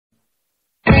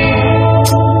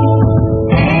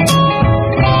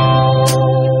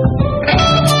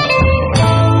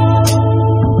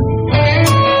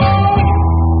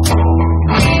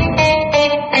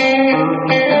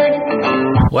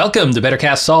Welcome to Better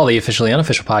Cast Saul, the officially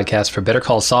unofficial podcast for Better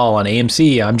Call Saul on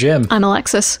AMC. I'm Jim. I'm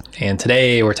Alexis. And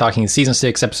today we're talking Season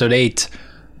 6, Episode 8,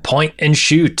 Point and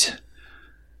Shoot.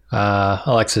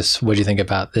 Alexis, what do you think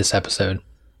about this episode?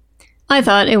 I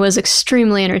thought it was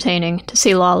extremely entertaining to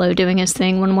see Lalo doing his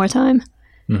thing one more time.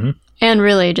 Mm-hmm. And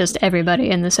really, just everybody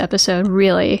in this episode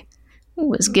really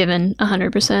was given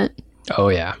 100%. Oh,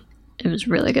 yeah. It was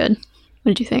really good. What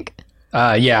did you think?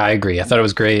 Yeah, I agree. I thought it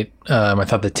was great. I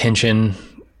thought the tension,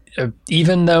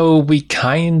 even though we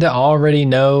kind of already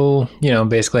know,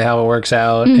 basically how it works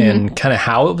out and kind of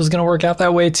how it was going to work out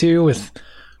that way too, with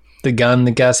the gun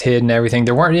that Gus hid and everything.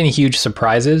 There weren't any huge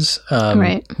surprises,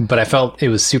 Right. But I felt it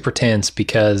was super tense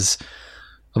because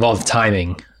of all the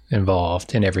timing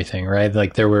involved and everything, right?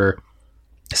 Like there were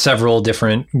several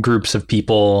different groups of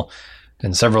people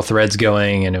and several threads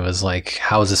going, and it was like,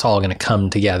 how is this all going to come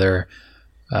together?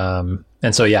 And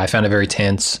so, yeah, I found it very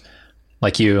tense.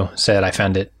 Like you said, I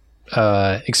found it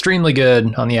extremely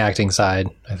good on the acting side.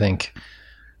 I think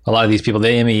a lot of these people, the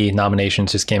Emmy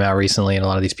nominations just came out recently, and a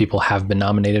lot of these people have been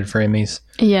nominated for Emmys.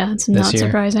 Yeah, it's not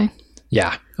surprising.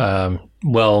 Yeah,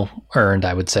 well earned,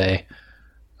 I would say,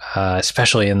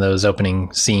 especially in those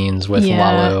opening scenes with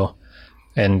Lalo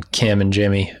and Kim and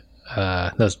Jimmy.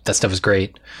 That stuff was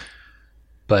great.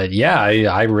 But yeah,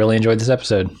 I really enjoyed this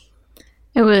episode.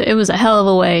 It was a hell of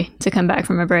a way to come back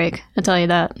from a break, I'll tell you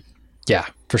that. Yeah,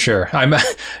 for sure. I'm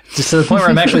just to the point where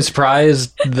I'm actually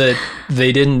surprised that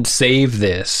they didn't save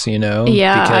this,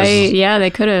 Yeah, because, they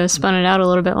could have spun it out a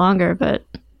little bit longer, but...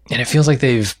 And it feels like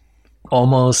they've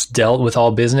almost dealt with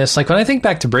all business. Like when I think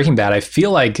back to Breaking Bad, I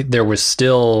feel like there was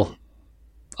still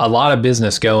a lot of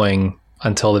business going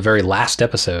until the very last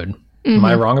episode. Mm-hmm. Am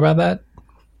I wrong about that?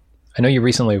 I know you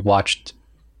recently watched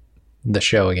the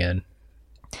show again.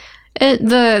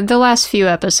 The last few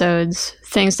episodes,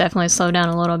 things definitely slowed down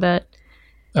a little bit.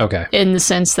 Okay. In the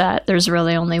sense that there's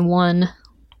really only one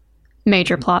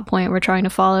major plot point we're trying to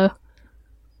follow.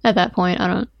 At that point, I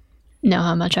don't know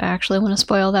how much I actually want to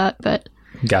spoil that, but...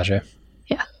 Gotcha.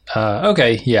 Yeah.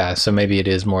 Okay, yeah, so maybe it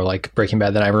is more like Breaking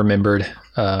Bad than I remembered.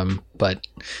 But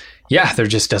yeah, there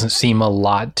just doesn't seem a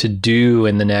lot to do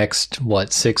in the next,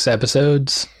 6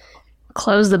 episodes?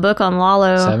 Close the book on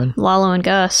Lalo. 7? Lalo and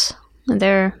Gus.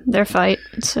 Their fight,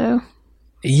 so...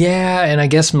 Yeah, and I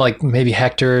guess maybe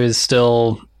Hector is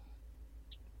still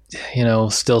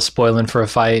spoiling for a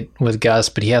fight with Gus,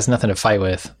 but he has nothing to fight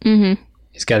with. Mm-hmm.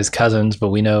 He's got his cousins, but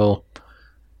we know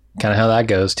kind of how that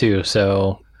goes too.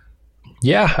 So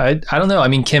yeah, I don't know. I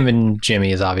mean, Kim and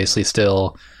Jimmy is obviously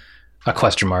still a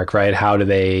question mark, right? How do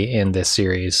they end this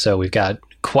series? So we've got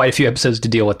quite a few episodes to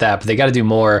deal with that, but they got to do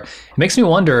more. It makes me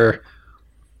wonder...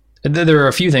 There are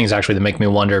a few things actually that make me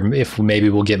wonder if maybe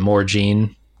we'll get more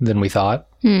Gene than we thought.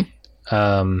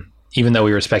 Even though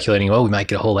we were speculating, we might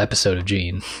get a whole episode of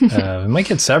Gene. We might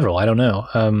get several. I don't know.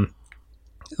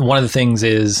 One of the things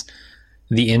is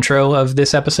the intro of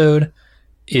this episode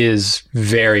is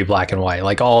very black and white.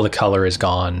 Like all the color is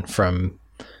gone from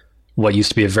what used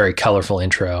to be a very colorful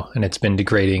intro, and it's been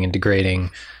degrading and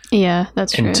degrading. Yeah,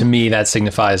 that's true. And to me, that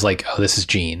signifies this is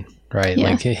Gene. Right? Yeah.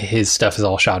 Like his stuff is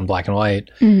all shot in black and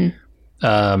white.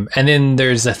 Mm-hmm. And then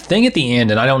there's a thing at the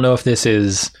end, and I don't know if this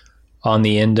is on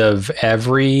the end of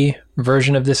every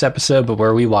version of this episode, but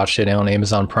where we watched it on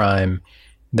Amazon Prime,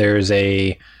 there's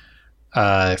a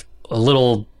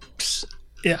little,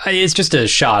 it's just a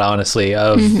shot, honestly,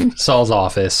 of Saul's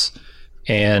office,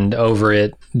 and over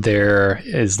it, there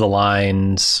is the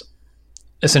lines,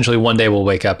 essentially, one day we'll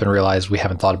wake up and realize we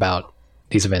haven't thought about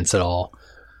these events at all.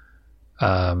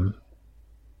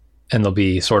 And they'll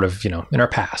be sort of, in our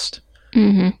past.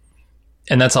 Mm-hmm.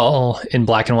 And that's all in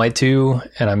black and white too.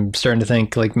 And I'm starting to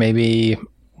think maybe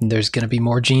there's going to be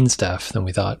more Gene stuff than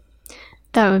we thought.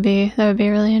 That would be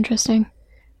really interesting,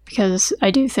 because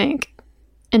I do think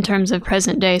in terms of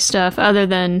present day stuff, other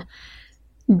than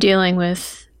dealing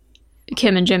with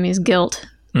Kim and Jimmy's guilt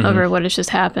over what has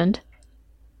just happened,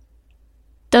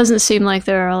 doesn't seem like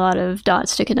there are a lot of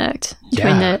dots to connect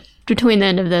between the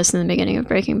end of this and the beginning of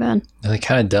Breaking Bad. They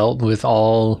kind of dealt with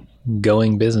all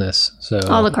going business. So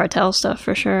all the cartel stuff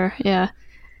for sure. Yeah.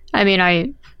 I mean,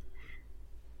 I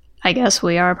guess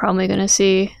we are probably going to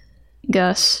see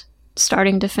Gus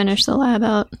starting to finish the lab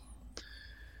out.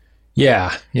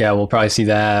 Yeah. We'll probably see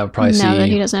that. We'll probably now that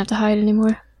he doesn't have to hide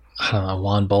anymore. I don't know.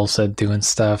 Juan Bolsa doing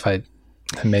stuff.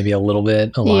 Maybe a little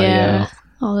bit. Eladio.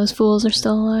 All those fools are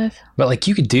still alive. But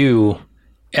you could do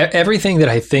everything that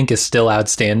I think is still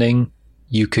outstanding.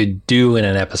 You could do in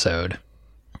an episode,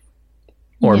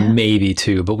 or maybe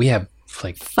 2. But we have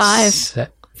 5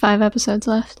 episodes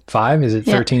left. 5? Is it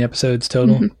 13 episodes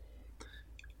total?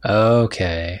 Mm-hmm.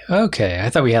 Okay. I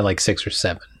thought we had 6 or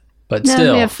 7. But No,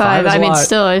 still, we have 5. is a I mean, lot.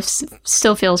 still, it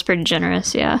still feels pretty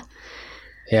generous. Yeah.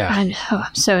 Yeah.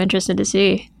 I'm so interested to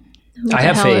see. What I the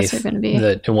have hell faith is gonna be.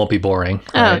 that it won't be boring.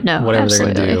 Oh, Right? no, Whatever they're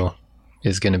going to absolutely. do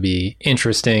is going to be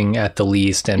interesting at the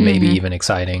least and maybe even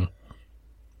exciting.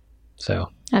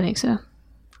 So, I think so. A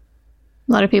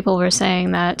lot of people were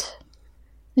saying that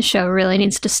the show really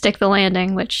needs to stick the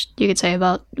landing, which you could say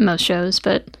about most shows,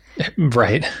 but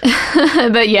right.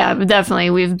 but yeah, definitely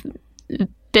we've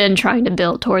been trying to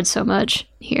build towards so much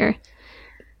here.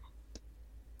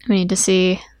 We need to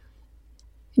see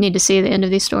the end of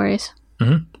these stories.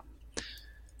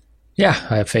 Yeah,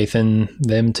 I have faith in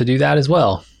them to do that as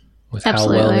well with how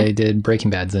well Absolutely. they did Breaking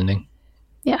Bad's ending.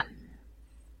 Yeah.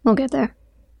 We'll get there.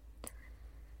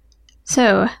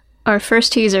 So, our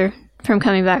first teaser from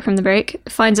coming back from the break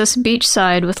finds us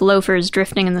beachside with loafers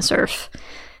drifting in the surf.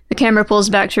 The camera pulls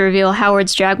back to reveal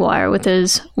Howard's Jaguar with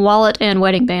his wallet and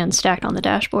wedding band stacked on the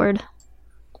dashboard.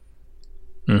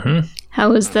 Mm-hmm. How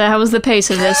was the pace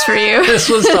of this for you? This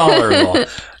was tolerable.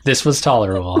 This was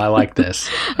tolerable. I like this.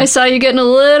 I saw you getting a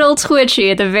little twitchy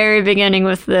at the very beginning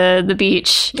with the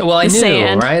beach. Well, I the knew,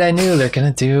 sand. right? I knew they're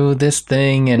going to do this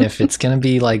thing, and if it's going to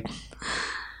be like,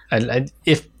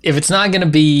 if it's not going to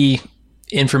be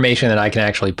information that I can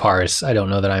actually parse, I don't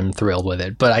know that I'm thrilled with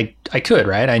it. But I could,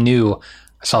 right? I knew.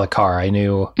 I saw the car. I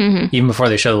knew even before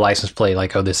they showed the license plate,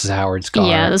 like, oh, this is Howard's car.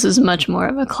 Yeah, this is much more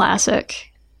of a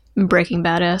classic Breaking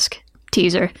Bad-esque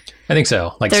teaser. I think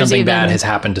so. Like There's something even- bad has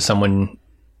happened to someone.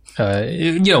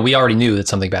 We already knew that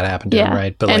something bad happened to him,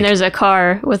 right? But and like, there's a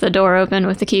car with a door open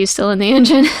with the keys still in the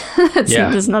engine. This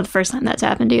is not the first time that's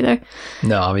happened either.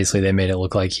 no, obviously they made it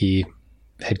look like he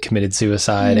had committed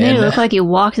suicide. It made And it look like he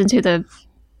walked into the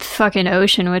fucking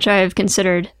ocean, which I have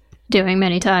considered doing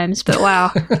many times. But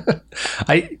wow,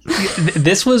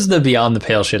 this was the beyond the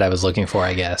pale shit I was looking for,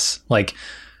 I guess. Like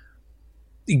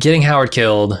getting Howard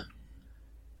killed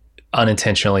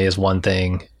unintentionally is one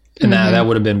thing. And that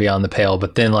would have been beyond the pale,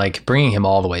 but then like bringing him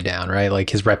all the way down, right?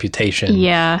 Like his reputation.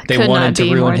 yeah, They could wanted not to be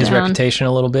ruin more his down. reputation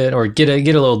a little bit or get a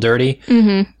little dirty.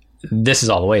 This is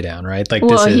all the way down, right? Like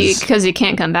Well, this is because he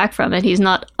can't come back from it. He's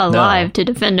not alive to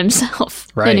defend himself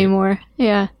Right. anymore.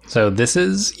 Yeah. so this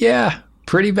is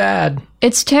pretty bad.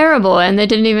 It's terrible, and they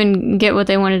didn't even get what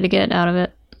they wanted to get out of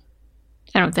it.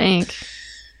 I don't think.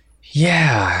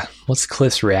 Yeah. What's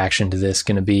Cliff's reaction to this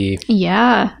going to be?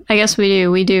 Yeah, I guess we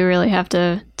do. We do really have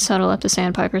to settle up the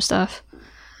Sandpiper stuff.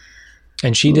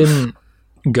 And she didn't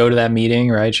go to that meeting,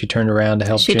 right? She turned around to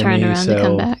help She Jimmy. turned around so to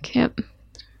come back. Yep.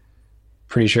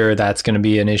 pretty sure that's going to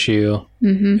be an issue.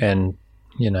 And,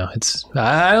 it's,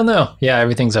 I don't know. Yeah,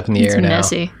 everything's up in the It's air now.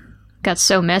 messy. Got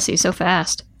so messy so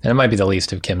fast. And it might be the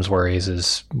least of Kim's worries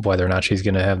is whether or not she's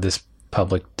going to have this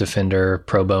public defender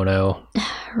pro bono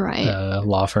Right.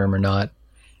 law firm or not.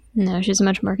 No, she's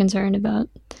much more concerned about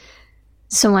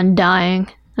someone dying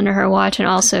under her watch, and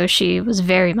also she was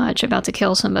very much about to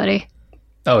kill somebody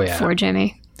Oh, yeah. for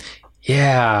Jimmy.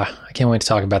 Yeah. I can't wait to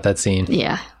talk about that scene.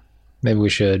 Yeah, Maybe we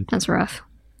should. that's rough.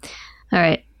 All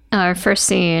right, our first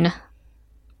scene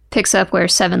picks up where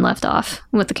Seven left off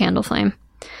with the candle flame.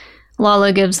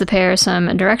 Lalo gives the pair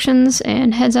some directions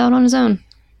and heads out on his own.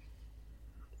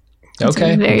 That's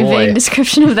Okay. a very boy. vague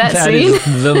description of that That scene.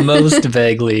 is the most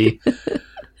vaguely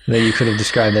that you could have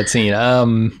described that scene.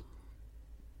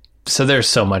 So there's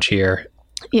so much here.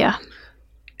 Yeah.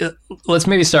 Let's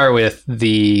maybe start with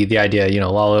the idea.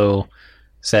 Lalo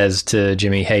says to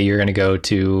Jimmy, "Hey, you're going to go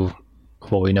to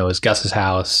what we know is Gus's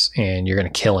house, and you're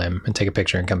going to kill him and take a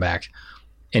picture and come back."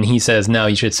 And he says, "No,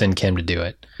 you should send Kim to do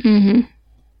it." Mm-hmm.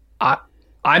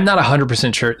 I'm not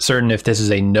 100% certain if this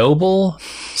is a noble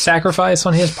sacrifice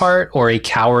on his part or a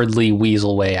cowardly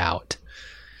weasel way out.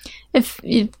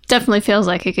 It definitely feels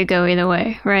like it could go either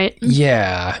way, right?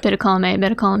 Yeah. Bit of column A,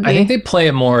 bit of column B. I think they play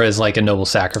it more as like a noble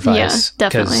sacrifice. Yeah,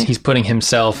 definitely. he's putting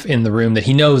himself in the room that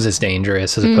he knows is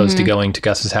dangerous as opposed to going to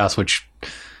Gus's house, which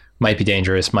might be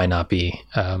dangerous, might not be.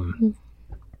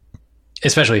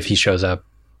 Especially if he shows up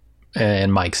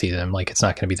and Mike sees him. Like, it's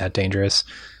not going to be that dangerous.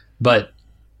 But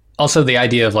also the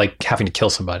idea of like having to kill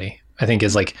somebody, I think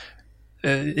is like,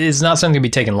 is not something to be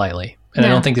taken lightly. And I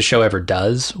No. don't think the show ever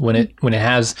does when it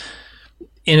has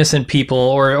innocent people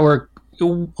or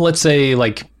let's say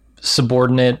like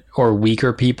subordinate or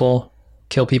weaker people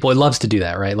kill people. It loves to do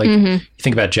that, right? Like you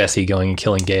think about Jesse going and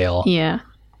killing Gale. Yeah.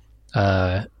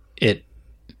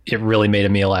 It really made a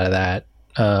meal out of that.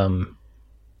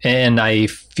 And I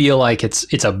feel like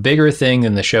it's a bigger thing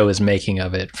than the show is making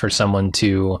of it for someone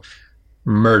to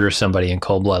murder somebody in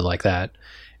cold blood like that.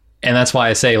 And that's why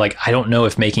I say, like, I don't know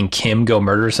if making Kim go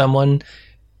murder someone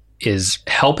is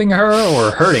helping her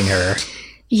or hurting her.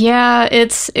 Yeah,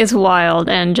 it's wild,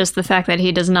 and just the fact that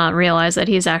he does not realize that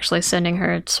he's actually sending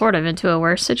her sort of into a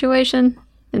worse situation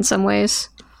in some ways.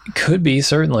 Could be,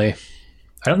 certainly.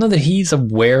 I don't know that he's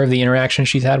aware of the interaction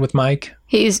she's had with Mike.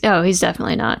 He's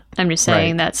definitely not. I'm just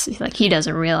saying that's like he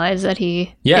doesn't realize that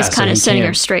he is kind of sending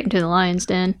her straight into the lion's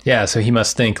den. Yeah, so he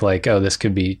must think like, oh, this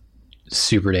could be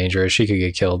super dangerous. She could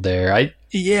get killed there.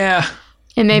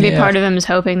 And maybe part of him is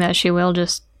hoping that she will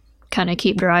just kind of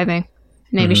keep driving.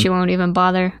 Maybe she won't even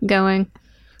bother going.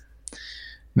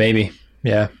 Maybe,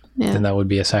 yeah. Then that would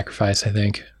be a sacrifice, I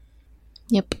think.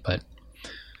 Yep. But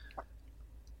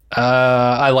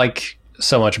I like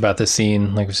so much about this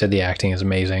scene. Like we said, the acting is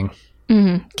amazing.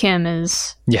 Mm-hmm. Kim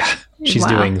is... Yeah, she's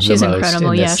doing the she's most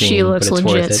incredible. in this scene, she looks but it's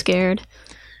legit worth it. scared.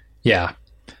 Yeah.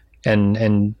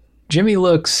 And Jimmy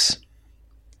looks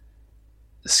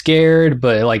scared,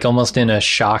 but like almost in a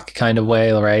shock kind of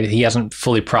way, right? He hasn't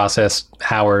fully processed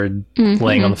Howard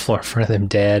laying on the floor in front of them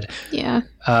dead. Yeah.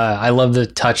 I love the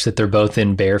touch that they're both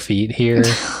in bare feet here.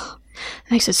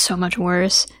 Makes it so much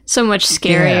worse. So much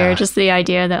scarier. Yeah. Just the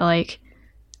idea that like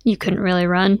you couldn't really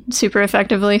run super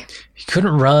effectively. You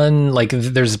couldn't run. Like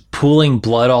there's pooling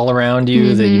blood all around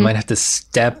you that you might have to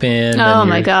step in. Oh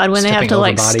my God. When they have to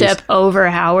like bodies. step over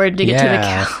Howard to get to the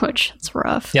couch. It's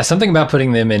rough. Yeah. Something about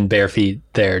putting them in bare feet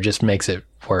there just makes it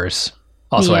worse.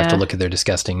 Also, I have to look at their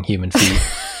disgusting human feet.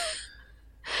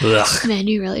 Ugh. Man,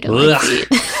 you really don't like feet.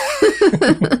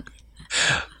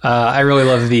 I really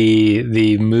love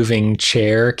the moving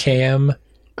chair cam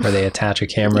where they attach a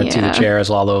camera to the chair as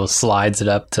Lalo slides it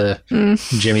up to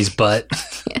Jimmy's butt.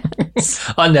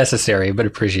 Yes. Unnecessary, but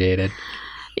appreciated.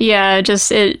 Yeah,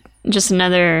 just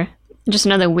another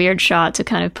weird shot to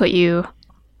kind of put you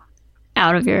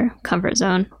out of your comfort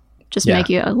zone. Just make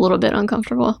you a little bit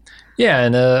uncomfortable. Yeah,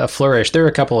 and a flourish. There are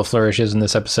a couple of flourishes in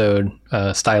this episode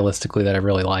stylistically that I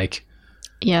really like.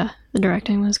 Yeah, the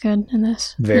directing was good in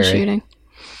this. Very. The shooting.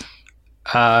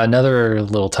 Another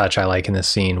little touch I like in this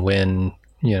scene when,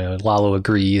 Lalo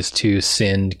agrees to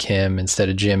send Kim instead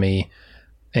of Jimmy,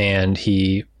 and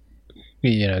he,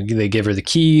 they give her the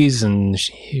keys and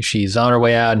she's on her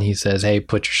way out and he says, hey,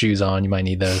 put your shoes on. You might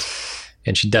need those.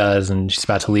 And she does, and she's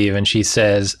about to leave. And he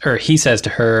says to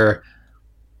her,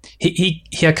 he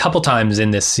a couple times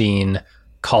in this scene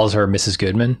calls her Mrs.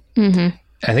 Goodman. Mm-hmm.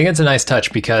 I think it's a nice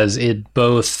touch because it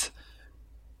both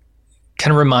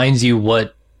kind of reminds you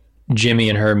what Jimmy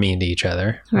and her mean to each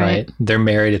other, right? They're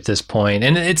married at this point,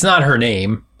 and it's not her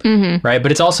name, right?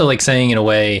 But it's also like saying in a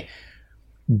way,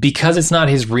 because it's not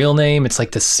his real name, it's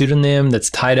like the pseudonym that's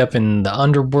tied up in the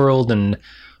underworld and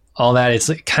all that. It's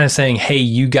like kind of saying, hey,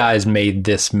 you guys made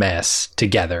this mess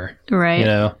together,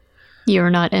 right? You're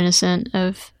not innocent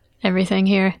of everything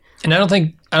here. And I don't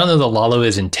know that Lalo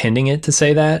is intending it to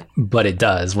say that, but it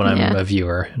does when I'm a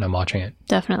viewer and I'm watching it.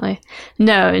 Definitely.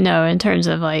 No, in terms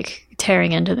of like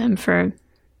tearing into them for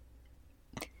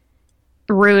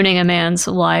ruining a man's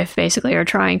life, basically, or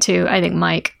trying to. I think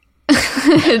Mike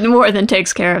more than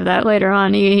takes care of that later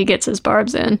on. He gets his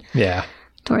barbs in. Yeah.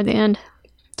 Toward the end.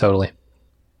 Totally.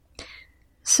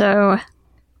 So.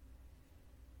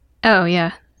 Oh,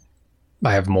 yeah.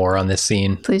 I have more on this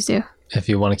scene. Please do. If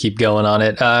you want to keep going on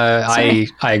it. I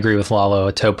agree with Lalo.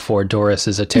 A taupe Ford Taurus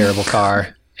is a terrible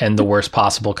car and the worst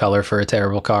possible color for a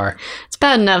terrible car. It's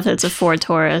bad enough that it's a Ford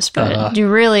Taurus, but you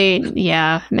really,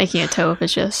 making a taupe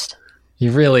is just...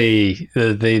 You really...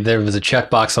 there was a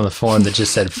checkbox on the form that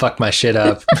just said, fuck my shit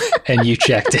up, and you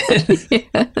checked it.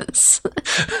 Yes.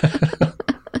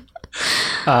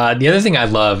 The other thing I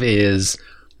love is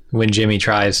when Jimmy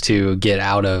tries to get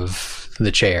out of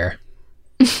the chair.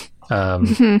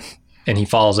 And he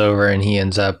falls over and he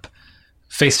ends up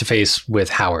face to face with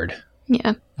Howard.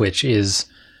 Yeah. Which is...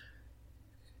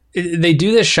 They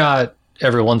do this shot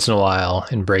every once in a while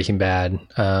in Breaking Bad.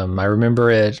 I remember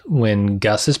it when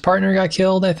Gus's partner got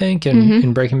killed, I think,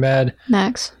 in Breaking Bad.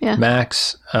 Max, yeah.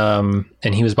 Max. And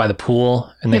he was by the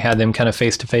pool and they had them kind of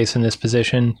face to face in this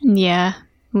position. Yeah.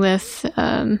 With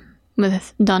Don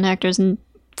Hector's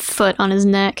foot on his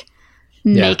neck,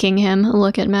 making him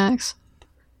look at Max.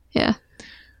 Yeah.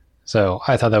 So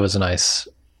I thought that was a nice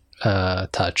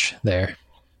touch there.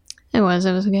 It was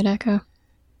a good echo.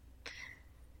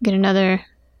 Get another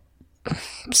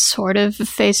sort of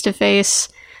face-to-face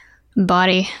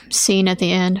body scene at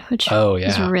the end, which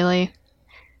is really...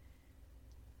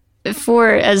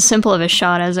 For as simple of a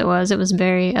shot as it was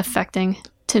very affecting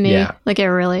to me. Yeah. Like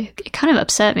it kind of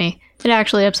upset me. It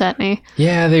actually upset me.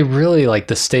 Yeah, they really, like,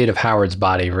 the state of Howard's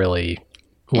body really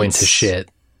went to shit.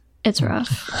 It's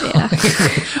rough. Yeah.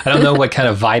 I don't know what kind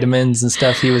of vitamins and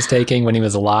stuff he was taking when he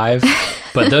was alive,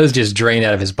 but those just drained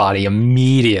out of his body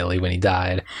immediately when he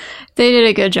died. They did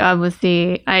a good job with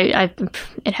it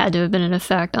had to have been an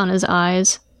effect on his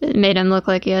eyes. It made him look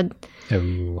like he had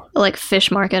Ooh, like fish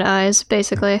market eyes,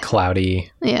 basically.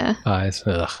 cloudy Yeah. eyes.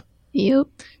 Ugh. Yep.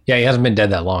 Yeah, he hasn't been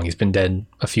dead that long. He's been dead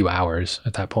a few hours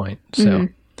at that point. So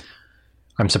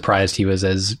I'm surprised he was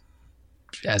as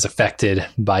affected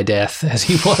by death as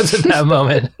he was at that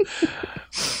moment.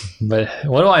 But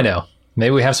what do I know?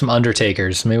 Maybe we have some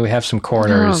undertakers. Maybe we have some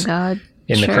coroners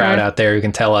in the crowd out there who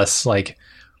can tell us like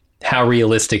how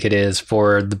realistic it is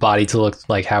for the body to look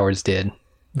like Howard's did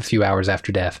a few hours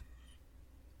after death.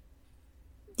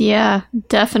 Yeah,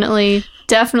 definitely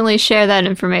share that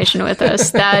information with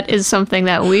us. That is something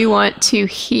that we want to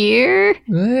hear.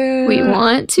 We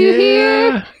want to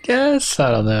hear. I guess. I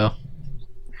don't know.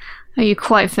 Are you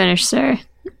quite finished, sir?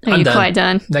 Are I'm you done. quite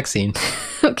done? Next scene.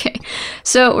 Okay.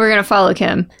 So we're going to follow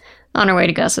Kim on her way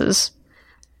to Gus's.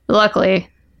 Luckily,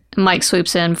 Mike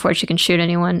swoops in before she can shoot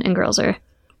anyone and grills her.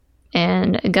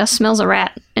 And Gus smells a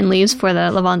rat and leaves for the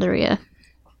lavanderia.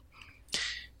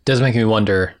 Does make me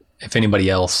wonder if anybody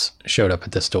else showed up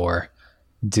at this door.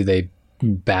 Do they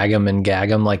bag him and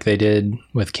gag him like they did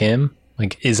with Kim?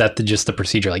 Like, is that just the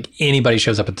procedure? Like, anybody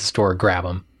shows up at the store, grab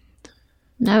him.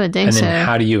 I would think And so. then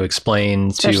how do you explain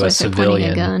Especially to a if they're pointing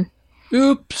civilian? a gun.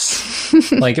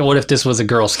 Oops. Like, what if this was a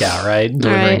Girl Scout, right?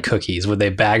 Delivering Right. cookies. Would they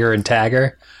bag her and tag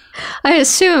her? I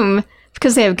assume,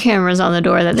 because they have cameras on the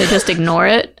door, that they just ignore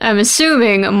it. I'm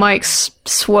assuming Mike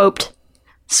swooped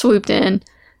in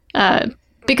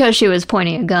because she was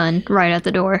pointing a gun right at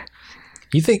the door.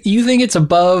 You think it's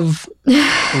above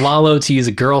Lalo to use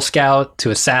a Girl Scout to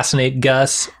assassinate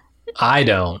Gus? I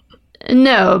don't.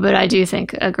 No, but I do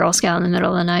think a Girl Scout in the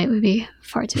middle of the night would be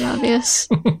far too obvious.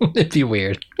 It'd be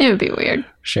weird. It would be weird.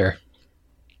 Sure.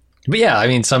 But yeah, I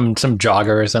mean, some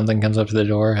jogger or something comes up to the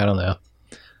door. I don't know.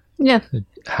 Yeah.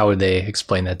 How would they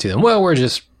explain that to them? Well, we're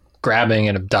just grabbing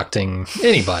and abducting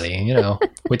anybody, you know.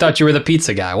 We thought you were the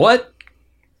pizza guy. What?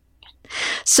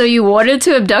 So you wanted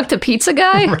to abduct a pizza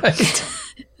guy? Right.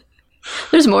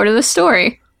 There's more to the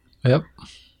story. Yep.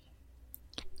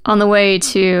 On the way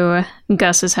to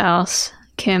Gus's house,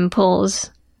 Kim pulls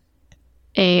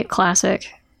a classic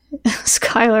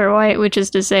Skylar White, which is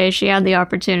to say she had the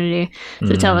opportunity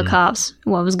to tell the cops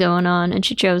what was going on, and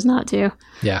she chose not to.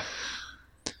 Yeah.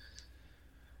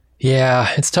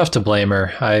 Yeah, it's tough to blame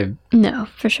her. No,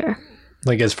 for sure.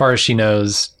 Like, as far as she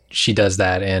knows, she does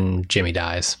that and Jimmy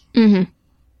dies. Mm-hmm.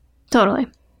 Totally.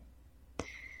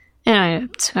 And I know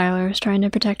Skylar was trying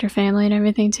to protect her family and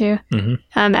everything, too. Mm-hmm.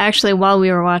 Actually, while we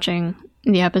were watching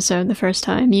the episode the first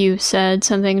time, you said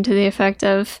something to the effect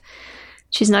of,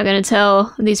 she's not going to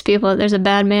tell these people that there's a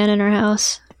bad man in her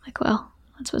house. Like, well,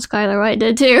 that's what Skylar White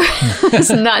did, too.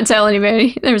 Just not tell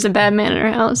anybody there was a bad man in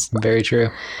her house. Very true.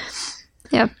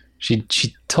 Yep. She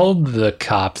told the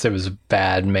cops there was a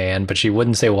bad man, but she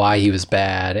wouldn't say why he was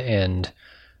bad, and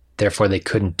therefore they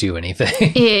couldn't do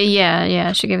anything.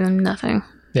 Yeah. She gave them nothing.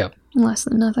 Yep. Less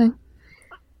than nothing.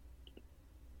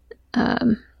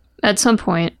 At some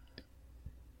point,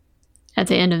 at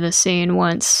the end of this scene,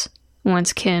 once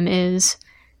Kim is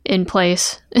in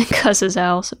place in Gus's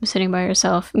house, sitting by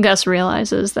herself, Gus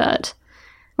realizes that,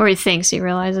 or he thinks he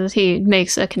realizes, he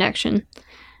makes a connection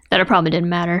that it probably didn't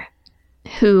matter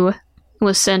who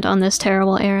was sent on this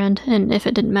terrible errand, and if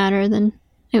it didn't matter, then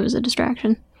it was a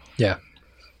distraction. Yeah.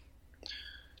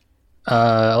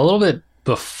 A little bit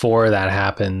before that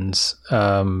happens,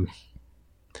 Kim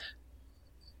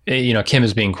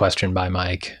is being questioned by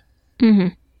Mike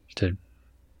to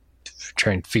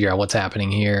try and figure out what's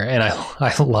happening here. And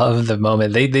I love the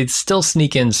moment. They still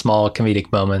sneak in small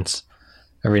comedic moments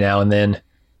every now and then,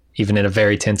 even in a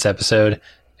very tense episode.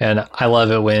 And I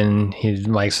love it when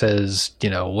Mike says,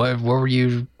 what were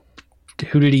you,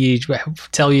 who did he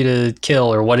tell you to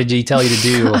kill, or what did he tell you to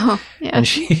do? Yeah. And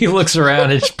she looks around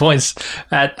and she points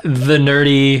at the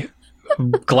nerdy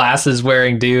glasses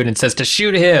wearing dude and says to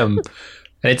shoot him.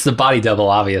 And it's the body double,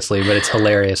 obviously, but it's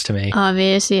hilarious to me.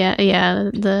 Obvious, yeah,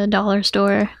 the dollar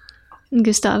store,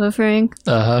 Gustavo Fring.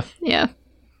 Uh-huh. Yeah.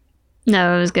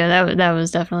 No, it was good. That was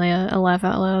definitely a laugh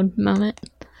out loud moment.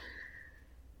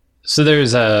 So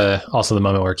there's also the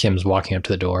moment where Kim's walking up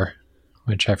to the door,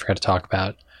 which I forgot to talk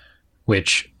about,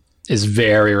 which is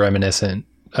very reminiscent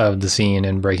of the scene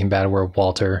in Breaking Bad where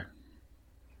Walter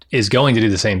is going to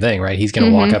do the same thing, right? He's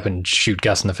going to walk up and shoot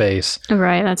Gus in the face.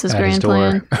 Right, that's his at grand his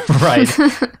door. plan.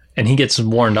 Right. And he gets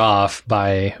warned off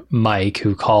by Mike,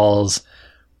 who calls.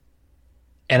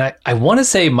 And I want to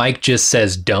say Mike just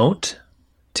says don't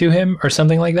to him or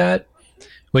something like that,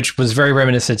 which was very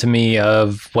reminiscent to me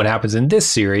of what happens in this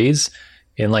series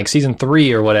in like season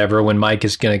 3 or whatever, when Mike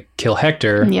is going to kill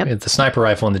Hector with the sniper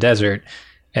rifle in the desert,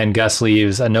 and Gus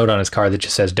leaves a note on his car that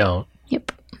just says, "Don't."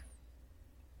 Yep.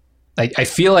 I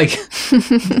feel like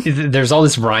there's all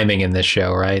this rhyming in this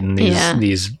show, right? And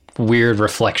these weird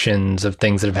reflections of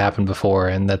things that have happened before,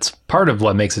 and that's part of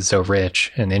what makes it so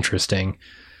rich and interesting.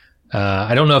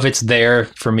 I don't know if it's there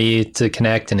for me to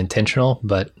connect and intentional,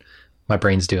 but my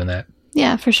brain's doing that.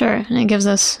 Yeah, for sure. And it gives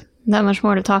us that much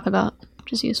more to talk about,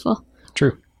 which is useful.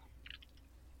 True.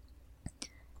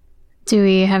 Do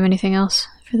we have anything else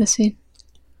for this scene?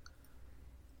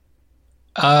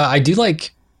 I do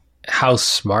like how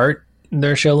smart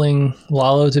they're showing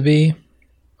Lalo to be.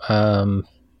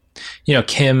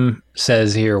 Kim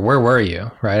says here, "Where were you?"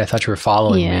 Right? "I thought you were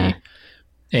following me."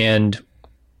 And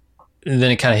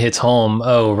then it kind of hits home.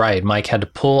 Oh, right. Mike had to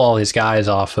pull all his guys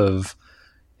off of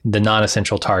the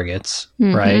non-essential targets,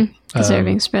 right? Because they're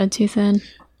being spread too thin.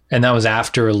 And that was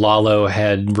after Lalo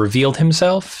had revealed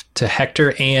himself to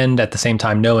Hector and at the same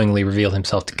time knowingly revealed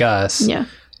himself to Gus. Yeah.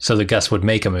 So that Gus would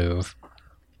make a move.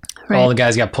 Right. All the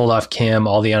guys got pulled off Kim,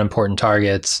 all the unimportant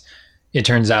targets. It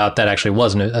turns out that actually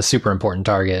wasn't a super important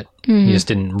target. He just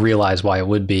didn't realize why it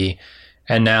would be.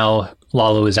 And now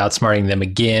Lalo is outsmarting them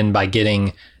again by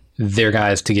getting their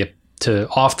guys to get to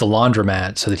off the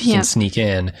laundromat so that he can sneak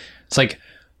in. It's like,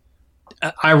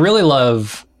 I really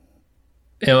love,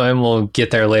 and we'll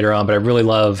get there later on, but I really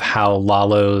love how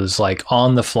Lalo's like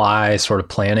on the fly sort of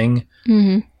planning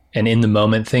and in the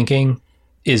moment thinking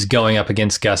is going up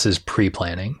against Gus's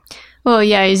pre-planning. Well,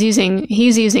 yeah, he's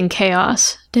using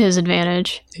chaos to his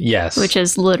advantage. Yes. Which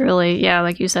is literally,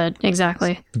 like you said,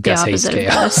 exactly Gus the opposite hates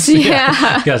chaos. of Gus.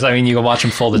 Yeah. Gus, I mean, you can watch him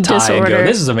fold a tie Disorder. and go,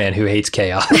 "This is a man who hates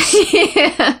chaos."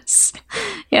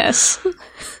 Yes.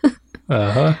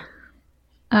 Uh-huh.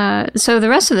 So the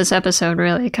rest of this episode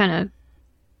really kind of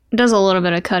does a little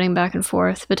bit of cutting back and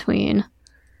forth between,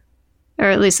 or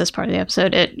at least this part of the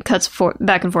episode, it cuts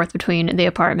back and forth between the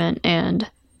apartment and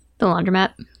the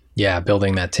laundromat. Yeah,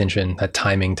 building that tension, that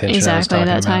timing tension. Exactly,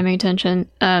 that timing tension.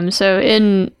 So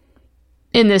in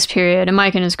this period,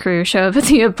 Mike and his crew show up at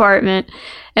the apartment,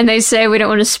 and they say, "We don't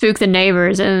want to spook the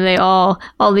neighbors," and they all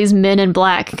these men in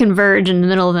black converge in the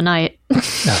middle of the night.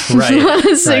 Right.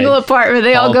 A single apartment.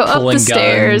 They all go up the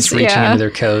stairs. Guns, reaching into their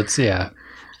coats. Yeah.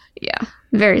 Yeah.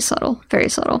 Very subtle. Very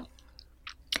subtle.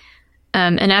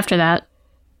 And after that,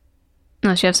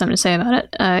 unless you have something to say about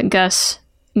it, Gus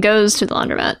goes to the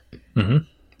laundromat. Mm-hmm.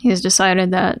 He's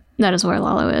decided that is where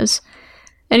Lalo is.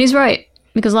 And he's right,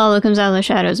 because Lalo comes out of the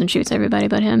shadows and shoots everybody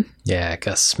but him. Yeah,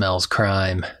 Gus smells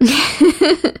crime.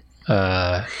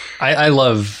 I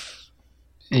love,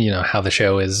 how the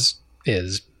show is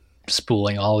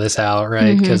spooling all this out,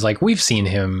 right? Because we've seen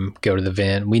him go to the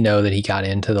vent. We know that he got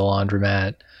into the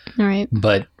laundromat. All right.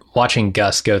 But watching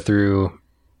Gus go through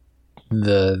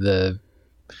the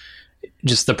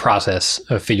just the process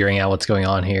of figuring out what's going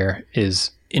on here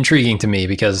is intriguing to me,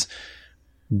 because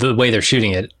the way they're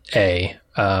shooting it, they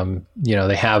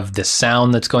have this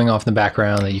sound that's going off in the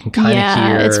background that you can kind of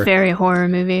hear. It's very horror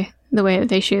movie, the way that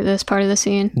they shoot this part of the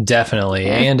scene. Definitely.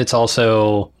 Yeah. And it's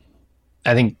also,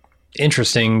 I think,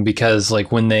 interesting because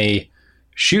when they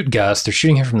shoot Gus, they're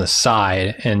shooting him from the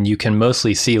side and you can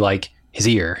mostly see his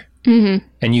ear. Mm-hmm.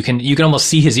 And you can almost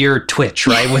see his ear twitch,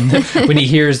 right? When he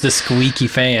hears the squeaky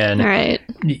fan, right?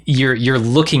 You're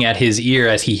looking at his ear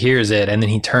as he hears it, and then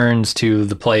he turns to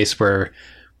the place where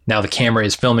now the camera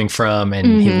is filming from,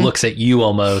 and he looks at you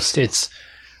almost. It's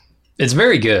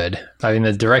very good. I mean,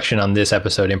 the direction on this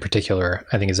episode in particular,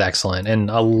 I think, is excellent,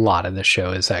 and a lot of this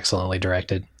show is excellently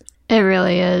directed. It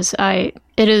really is. It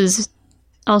is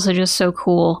also just so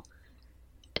cool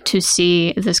to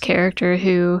see this character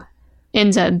who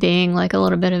ends up being a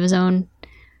little bit of his own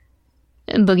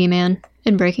boogeyman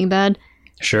in Breaking Bad.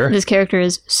 Sure. This character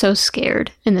is so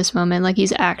scared in this moment.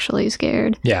 He's actually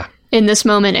scared. Yeah. In this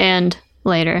moment and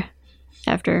later,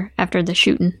 after the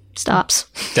shooting stops.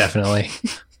 Definitely.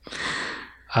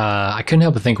 I couldn't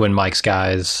help but think when Mike's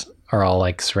guys are all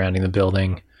surrounding the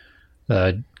building,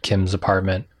 Kim's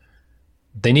apartment,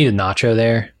 they needed Nacho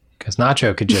there, because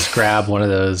Nacho could just grab one of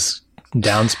those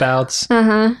downspouts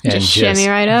and just shimmy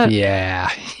right up. Yeah,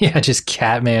 just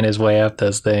Catman his way up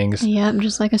those things. Yep,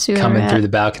 just like a sewer coming rat through the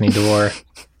balcony door.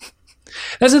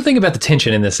 That's the thing about the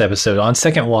tension in this episode. On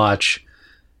second watch,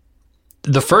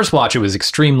 the first watch, it was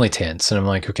extremely tense, and I'm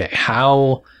like, okay,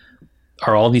 how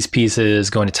are all these pieces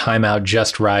going to time out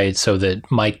just right so that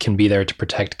Mike can be there to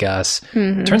protect Gus?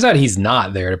 Turns out he's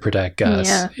not there to protect Gus.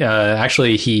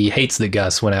 Actually, he hates that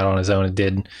Gus went out on his own and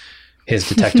did his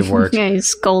detective work. Yeah, he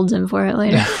scolds him for it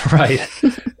later. Right.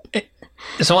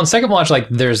 So on second watch, like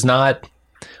there's not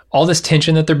all this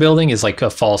tension that they're building is like a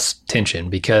false tension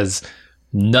because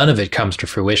none of it comes to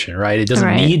fruition, right? It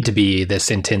doesn't need to be this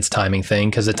intense timing thing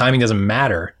because the timing doesn't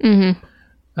matter. Mm-hmm.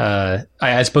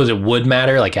 I suppose it would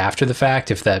matter like after the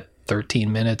fact if that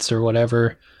 13 minutes or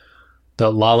whatever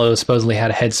that Lalo supposedly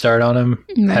had a head start on him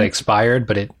had expired,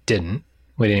 but it didn't.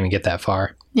 We didn't even get that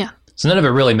far. Yeah. So none of it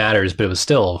really matters, but it was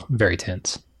still very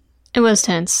tense. It was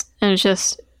tense. And it was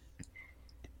just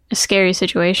a scary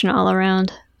situation all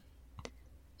around.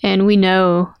 And we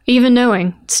know, even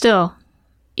knowing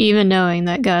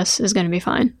that Gus is going to be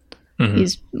fine. Mm-hmm.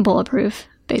 He's bulletproof,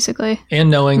 basically. And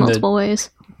knowing multiple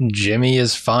ways. Jimmy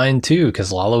is fine too,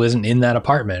 because Lalo isn't in that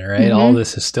apartment, right? Mm-hmm. All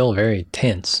this is still very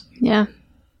tense. Yeah.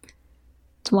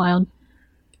 It's wild.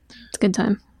 It's a good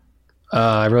time.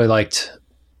 I really liked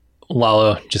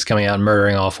Lalo just coming out and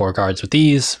murdering all 4 guards with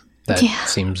ease. That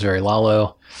seems very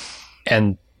Lalo.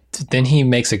 And then he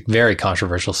makes a very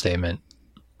controversial statement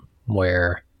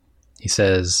where he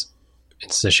says,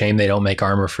 it's a shame they don't make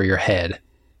armor for your head.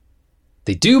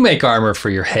 They do make armor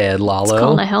for your head, Lalo. It's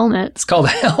called a helmet. It's called a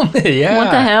helmet, yeah. What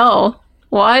the hell?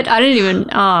 What? I didn't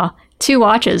even... 2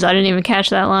 watches. I didn't even catch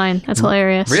that line. That's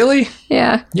hilarious. Really?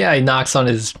 Yeah. Yeah, he knocks on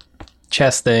his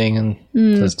chest thing and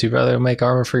says, too bad they don't make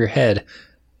armor for your head.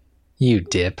 You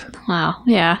dip. Wow.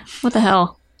 Yeah. What the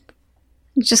hell?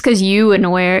 Just because you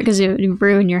wouldn't wear it because it would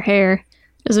ruin your hair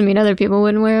doesn't mean other people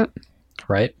wouldn't wear it.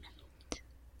 Right.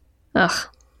 Ugh.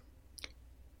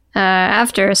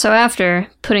 After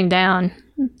putting down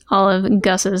all of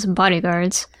Gus's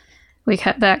bodyguards, we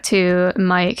cut back to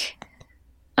Mike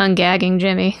ungagging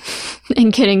Jimmy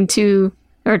and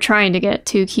trying to get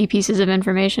 2 key pieces of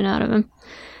information out of him.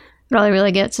 But all he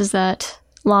really gets is that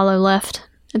Lalo left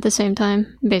at the same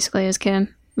time, basically as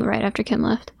Kim, right after Kim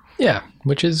left. Yeah,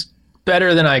 which is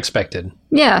better than I expected.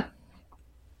 Yeah.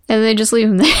 And they just leave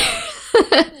him there.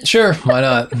 Sure, why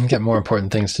not? Get more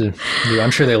important things to do.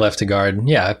 I'm sure they left a guard.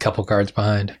 Yeah, a couple guards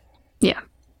behind. Yeah.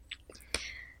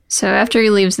 So after he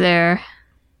leaves there,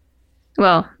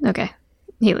 well, okay,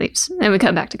 he leaves. And we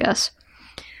cut back to Gus.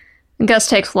 And Gus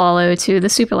takes Lalo to the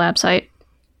Superlab site.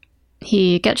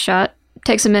 He gets shot,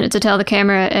 takes a minute to tell the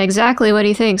camera exactly what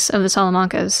he thinks of the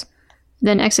Salamancas,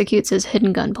 then executes his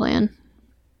hidden gun plan.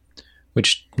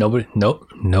 Which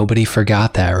nobody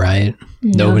forgot that, right?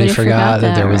 Nobody forgot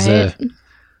that there was a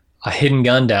hidden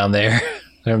gun down there.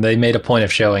 They made a point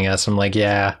of showing us. I'm like,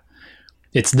 yeah,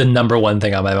 it's the number one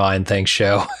thing on my mind. Thanks,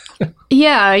 show.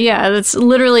 Yeah. That's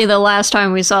literally the last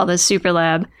time we saw this super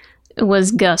lab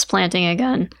was Gus planting a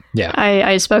gun. Yeah.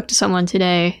 I spoke to someone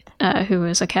today who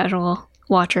was a casual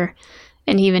watcher,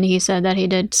 and even he said that he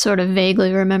did sort of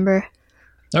vaguely remember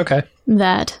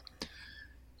that.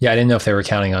 Yeah, I didn't know if they were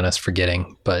counting on us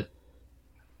forgetting, but...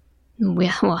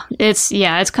 Yeah, well, it's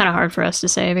kind of hard for us to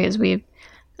say because we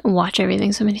watch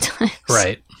everything so many times.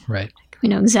 Right. We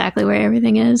know exactly where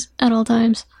everything is at all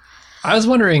times. I was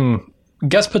wondering,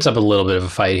 Gus puts up a little bit of a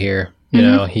fight here. You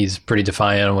know, he's pretty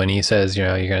defiant when he says, you're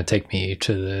going to take me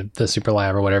to the super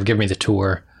lab or whatever, give me the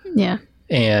tour. Yeah.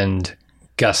 And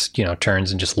Gus, turns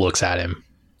and just looks at him.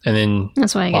 And then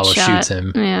that's why he gets shot. Shoots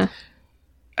him. Yeah.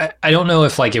 I don't know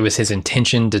if it was his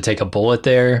intention to take a bullet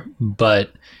there,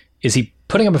 but is he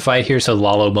putting up a fight here so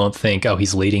Lalo won't think, oh,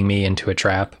 he's leading me into a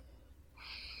trap?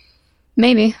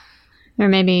 Maybe. Or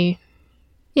maybe,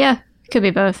 yeah, it could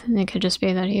be both. It could just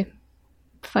be that he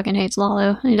fucking hates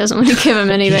Lalo and he doesn't want to give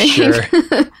him anything. Sure.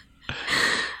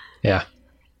 Yeah.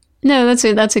 No,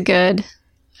 that's a good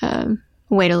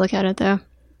way to look at it, though.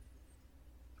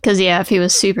 Because, if he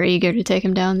was super eager to take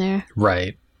him down there.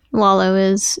 Right.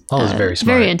 Lalo's very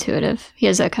smart. Very intuitive. He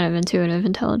has that kind of intuitive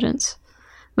intelligence,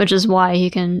 which is why he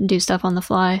can do stuff on the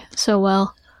fly so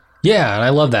well. Yeah, and I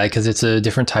love that because it's a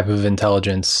different type of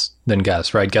intelligence than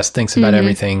Gus, right? Gus thinks about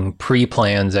everything,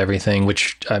 pre-plans everything,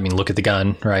 which, look at the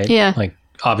gun, right? Yeah. Like,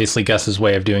 obviously Gus's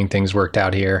way of doing things worked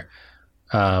out here.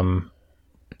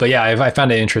 But yeah, I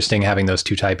found it interesting having those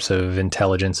 2 types of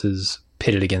intelligences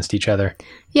pitted against each other.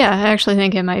 Yeah, I actually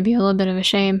think it might be a little bit of a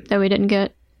shame that we didn't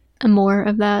get more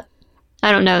of that.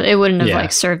 I don't know. It wouldn't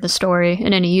have served the story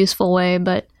in any useful way,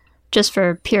 but just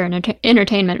for pure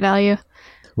entertainment value.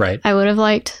 Right. I would have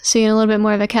liked seeing a little bit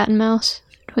more of a cat and mouse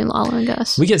between Lalo and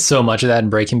Gus. We get so much of that in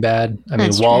Breaking Bad.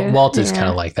 Walt is kind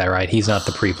of like that, right? He's not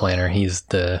the pre-planner. He's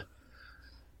the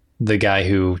guy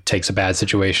who takes a bad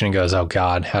situation and goes, oh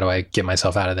God, how do I get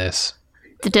myself out of this?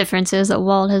 The difference is that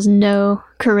Walt has no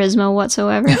charisma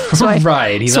whatsoever. So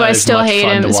right. He's so not I as still much hate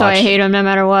fun him. to watch. So I hate him no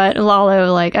matter what.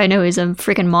 Lalo, I know he's a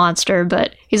freaking monster,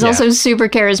 but he's also super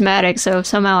charismatic. So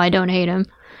somehow I don't hate him.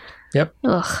 Yep.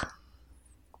 Ugh.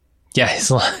 Yeah,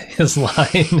 his line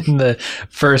in the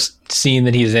first scene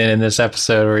that he's in this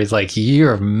episode where he's like,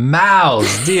 "Your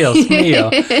mouths, Dios mío."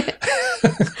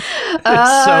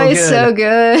 It's so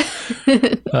good.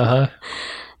 Uh-huh.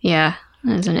 Yeah,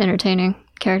 it was an entertaining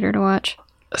character to watch.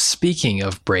 Speaking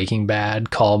of Breaking Bad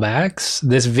callbacks,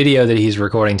 this video that he's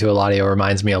recording to Eladio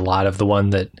reminds me a lot of the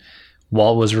one that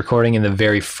Walt was recording in the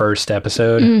very first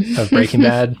episode of Breaking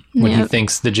Bad when he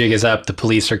thinks the jig is up, the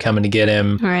police are coming to get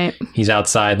him. Right. He's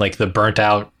outside like the burnt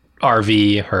out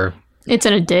RV or it's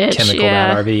in a ditch. chemical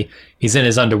out RV. He's in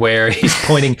his underwear. He's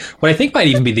pointing what I think might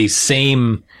even be the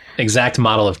same exact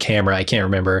model of camera, I can't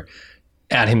remember,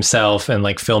 at himself and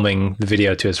like filming the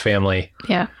video to his family.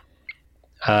 Yeah.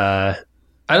 I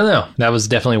don't know. That was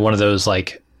definitely one of those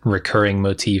like recurring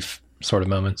motif sort of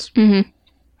moments. Mm-hmm.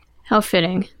 How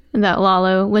fitting that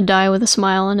Lalo would die with a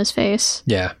smile on his face.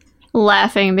 Yeah.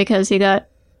 Laughing because he got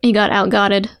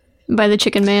outgotted by the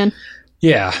chicken man.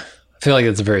 Yeah. I feel like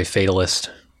it's a very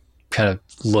fatalist kind of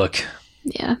look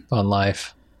on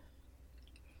life.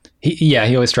 He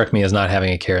always struck me as not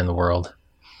having a care in the world.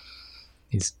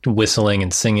 He's whistling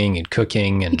and singing and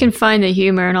cooking. And you can find the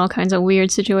humor in all kinds of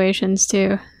weird situations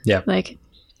too. Yeah. Like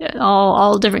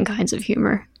all different kinds of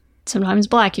humor. Sometimes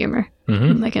black humor.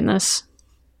 Mm-hmm. Like in this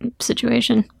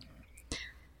situation.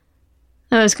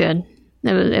 That was good.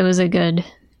 It was a good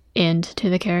end to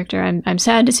the character. I'm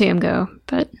sad to see him go,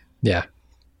 but yeah,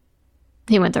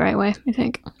 he went the right way, I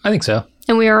think. I think so.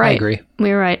 And we were right. I agree.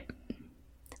 We were right.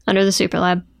 Under the super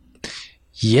lab.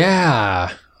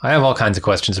 Yeah. I have all kinds of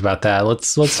questions about that.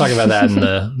 Let's talk about that in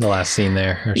the last scene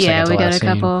there. Or Yeah, we got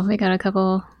scene. we got a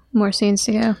couple more scenes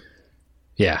to go.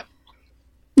 Yeah.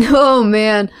 Oh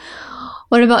man.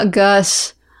 What about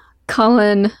Gus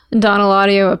calling Don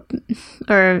Eladio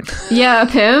a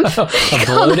pimp? A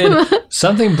bloated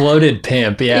something bloated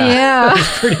pimp, yeah. Yeah.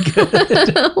 That's pretty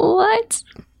good. What?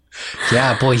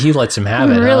 Yeah, boy, he lets him have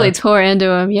it. Really tore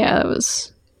into him. Yeah,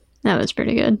 that was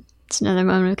pretty good. It's another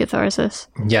moment of catharsis.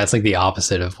 Yeah, it's like the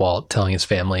opposite of Walt telling his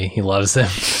family he loves them.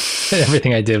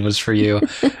 Everything I did was for you.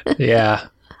 Yeah.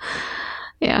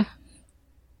 Yeah.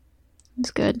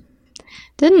 It's good.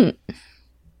 I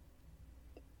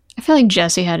feel like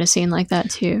Jesse had a scene like that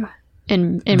too.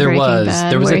 In Breaking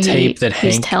Bad. There was where a tape that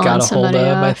Hank got a hold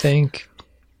of, I think.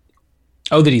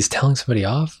 Oh, that he's telling somebody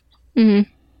off? Mm-hmm.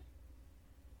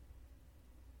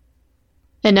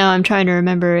 And now I'm trying to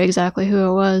remember exactly who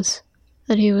it was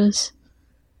that he was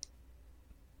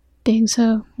being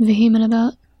so vehement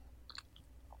about.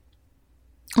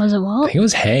 Was it Walt? I think it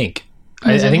was Hank.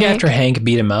 I think Hank? After Hank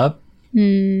beat him up.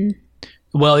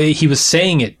 Well, he was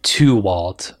saying it to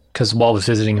Walt because Walt was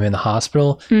visiting him in the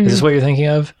hospital. Mm-hmm. Is this what you're thinking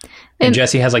of? And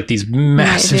Jesse has like these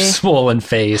massive swollen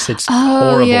face. It's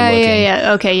horrible looking.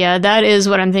 Yeah. Okay, yeah, that is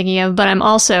what I'm thinking of. But I'm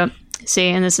also,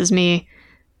 and this is me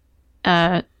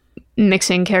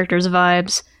mixing characters'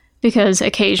 vibes, because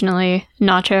occasionally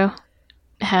Nacho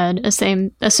had a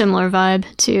similar vibe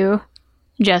to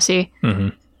Jesse.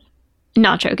 Mm-hmm.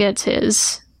 Nacho gets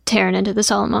his tearing into the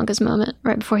Salamanca's moment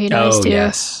right before he dies too.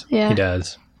 Yes, yeah, he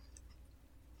does.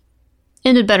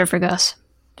 Ended better for Gus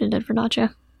than it did for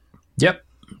Nacho. Yep,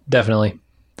 definitely.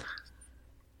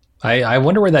 I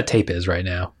wonder where that tape is right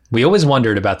now. We always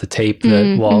wondered about the tape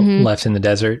that Walt left in the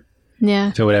desert. Yeah.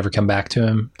 If it would ever come back to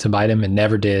him to bite him. It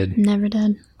never did. Never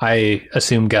did. I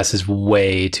assume Gus is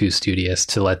way too studious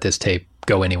to let this tape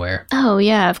go anywhere. Oh,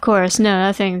 yeah, of course. No,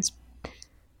 that thing's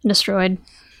destroyed.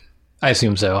 I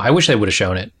assume so. I wish they would have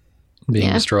shown it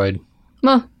being destroyed.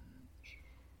 Well,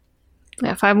 we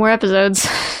got 5 more episodes.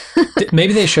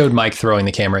 Maybe they showed Mike throwing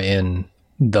the camera in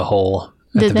the hole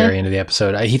at the very end of the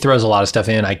episode. He throws a lot of stuff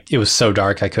in. It was so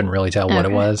dark I couldn't really tell what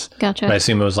it was. Gotcha. But I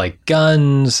assume it was like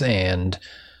guns and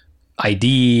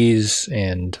IDs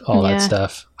and all that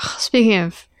stuff. Speaking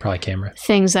of probably camera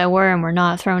things that were and were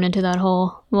not thrown into that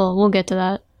hole, we'll get to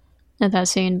that at that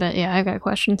scene. But yeah, I got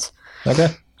questions. Okay.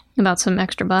 About some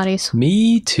extra bodies.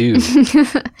 Me too.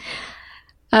 So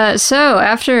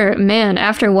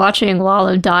after watching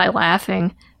Lalo die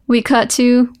laughing, we cut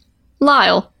to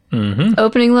Lyle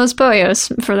opening Los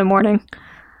Pollos for the morning.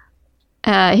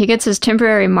 He gets his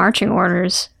temporary marching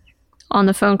orders on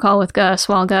the phone call with Gus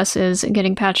while Gus is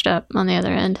getting patched up on the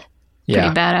other end. Pretty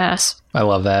badass. I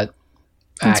love that.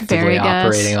 It's actively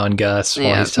operating on Gus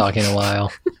while he's talking to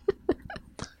Lyle.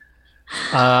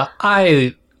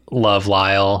 I love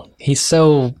Lyle. He's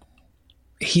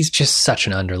just such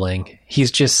an underling.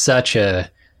 He's just such a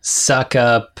suck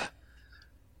up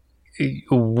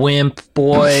wimp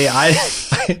boy. I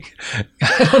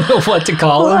don't know what to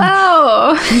call him.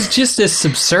 Wow. He's just a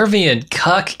subservient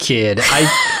cuck kid.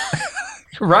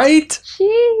 Right?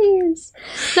 Jeez.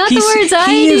 Not the words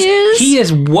I use. He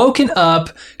is woken up,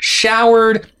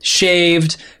 showered,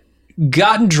 shaved,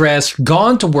 gotten dressed,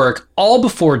 gone to work all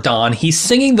before dawn. He's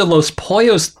singing the Los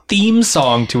Pollos theme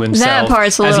song to himself That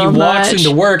part's a as he little walks much.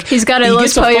 into work. He's got a he Los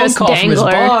gets a phone Pollos call from his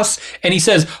dangler. boss, and he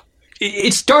says,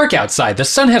 "It's dark outside. The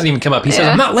sun hasn't even come up." He says,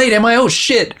 Yeah. "I'm not late, am I? Oh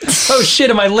shit! Oh shit!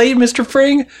 Am I late, Mr.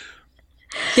 Fring?"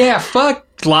 Yeah, fuck,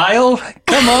 Lyle.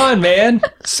 Come on, man.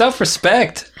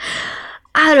 Self-respect.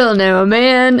 I don't know,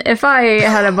 man. If I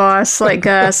had a boss like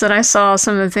Gus and I saw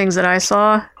some of the things that I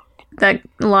saw that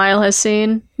Lyle has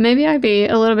seen, maybe I'd be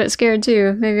a little bit scared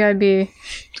too. Maybe I'd be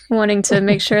wanting to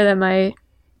make sure that my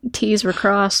T's were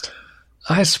crossed.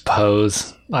 I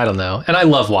suppose. I don't know. And I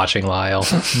love watching Lyle,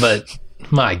 but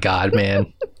my God,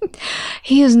 man.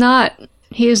 He is not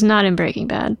in Breaking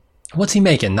Bad. What's he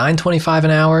making? $9.25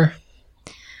 an hour?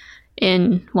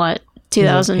 In what, He's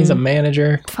 2005, a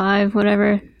manager.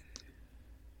 whatever.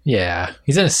 Yeah.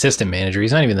 He's an assistant manager.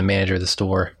 He's not even the manager of the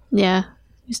store. Yeah.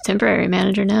 He's temporary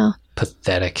manager now.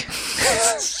 Pathetic.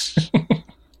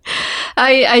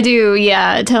 I do,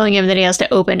 yeah. Telling him that he has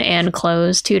to open and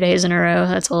close 2 days in a row.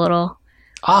 That's a little...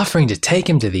 Offering to take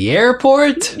him to the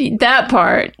airport? That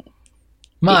part.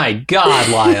 My God,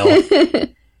 Lyle.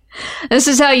 This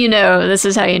is how you know. This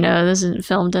isn't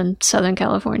filmed in Southern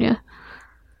California.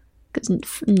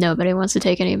 Because nobody wants to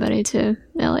take anybody to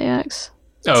LAX.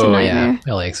 Oh, yeah.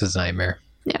 LAX is a nightmare.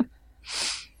 Yeah.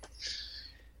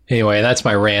 Anyway, that's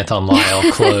my rant on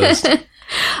Lyle. Closed.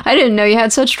 I didn't know you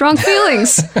had such strong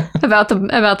feelings about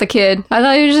the kid. I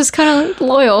thought you were just kind of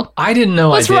loyal. I didn't know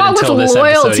What's I did wrong with until this episode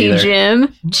loyalty, either. Jim?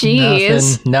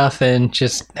 Jeez. Nothing.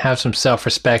 Just have some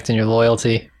self-respect in your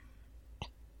loyalty.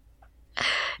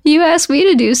 You asked me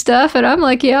to do stuff, and I'm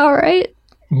like, yeah, all right.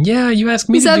 Yeah, you asked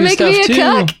me Does to that do make stuff me a too.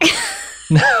 cuck?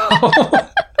 No.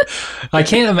 I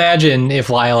can't imagine if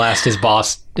Lyle asked his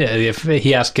boss, if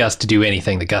he asked Gus to do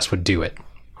anything, that Gus would do it.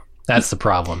 That's the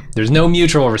problem. There's no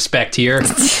mutual respect here.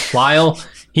 Lyle,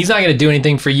 he's not going to do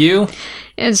anything for you.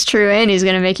 It's true, and he's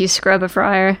going to make you scrub a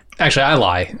fryer. Actually, I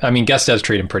lie. I mean, Gus does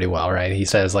treat him pretty well, right? He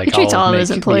says, like, He treats all of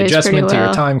his employees pretty well. to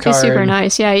your time card. He's super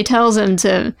nice. Yeah, he tells him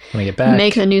to When I get back.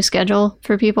 make a new schedule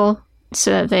for people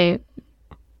so that they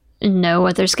know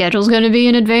what their schedule's going to be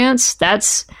in advance.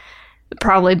 That's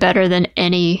probably better than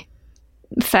any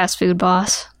fast food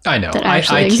boss. I know. that I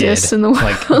actually kid. exists in the world.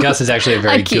 Like, Gus is actually a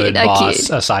very I kid, good I boss,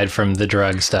 kid. aside from the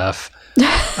drug stuff.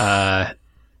 Yeah.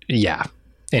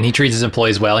 And he treats his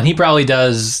employees well. And he probably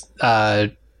does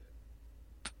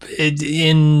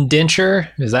indenture.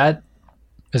 Is that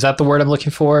the word I'm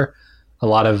looking for? A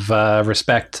lot of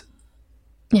respect.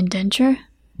 Indenture?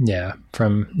 Yeah.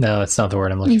 No, that's not the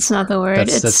word I'm looking It's for. not the word.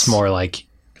 That's more like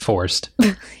forced.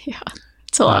 Yeah.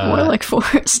 It's a lot more like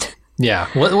forced. Yeah.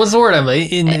 What's the word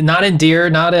not endear,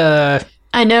 not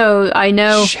I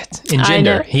know. shit.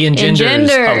 Engender. know. He engenders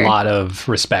Engender. a lot of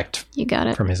respect You got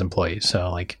it. from his employees. So,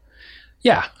 like,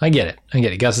 yeah, I get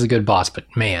it. Gus is a good boss, but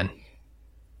man,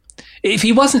 if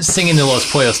he wasn't singing the Los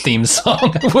Pollos theme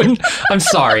song, I wouldn't. I'm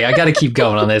sorry. I got to keep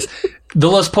going on this. The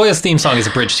Los Pollos theme song is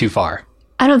a bridge too far.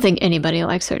 I don't think anybody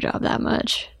likes their job that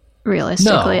much,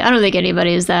 realistically. No. I don't think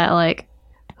anybody is that, like,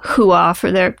 hoo-ah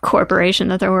for their corporation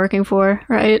that they're working for,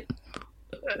 right?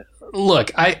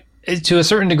 Look, to a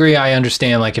certain degree, I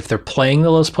understand, like, if they're playing the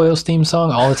Los Pollos theme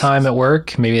song all the time at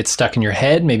work, maybe it's stuck in your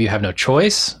head. Maybe you have no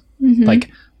choice. Mm-hmm.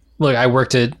 Like, look, I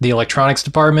worked at the electronics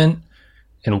department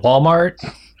in Walmart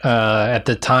at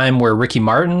the time where Ricky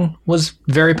Martin was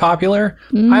very popular.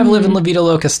 I have Live in La Vida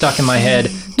Loca stuck in my head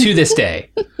to this day.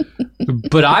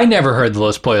 But I never heard the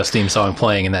Los Pollos theme song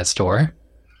playing in that store.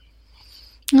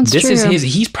 That's This true. is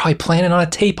he's probably playing it on a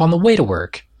tape on the way to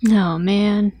work. Oh,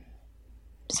 man.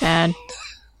 Sad.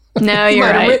 No, He you're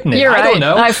might have right. written it. You're right. I don't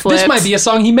know. I flipped. This might be a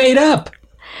song he made up.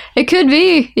 It could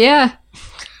be, yeah.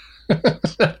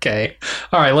 Okay.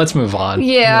 All right, let's move on.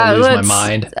 Yeah, I'm gonna lose let's- my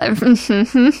mind.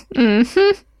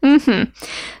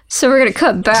 So we're going to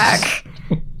cut back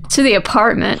to the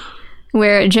apartment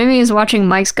where Jimmy is watching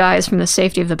Mike's guys from the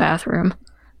safety of the bathroom.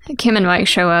 Kim and Mike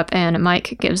show up, and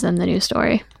Mike gives them the news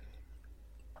story.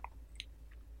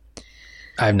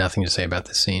 I have nothing to say about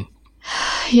this scene.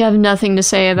 You have nothing to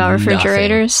say about Nothing.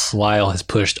 refrigerators? Lyle has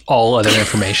pushed all other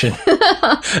information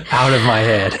out of my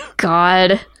head.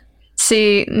 God.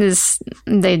 See,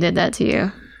 they did that to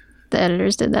you. The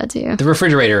editors did that to you. The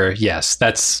refrigerator, yes,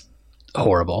 that's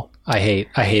horrible. I hate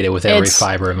it with every It's-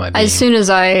 fiber of my being. As soon as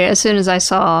I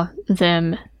saw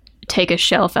them take a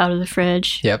shelf out of the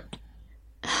fridge, Yep.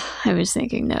 I was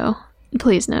thinking, no.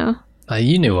 Please no.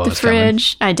 You knew what The was coming.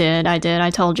 fridge. I did. I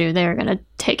told you they were going to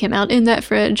take him out in that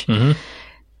fridge. Mhm.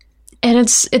 And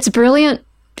it's brilliant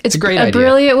It's a great idea.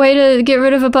 Brilliant way to get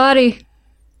rid of a body.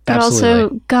 But Absolutely.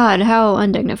 also, God, how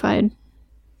undignified.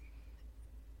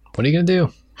 What are you gonna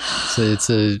do?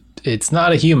 It's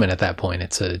not a human at that point.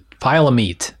 It's a pile of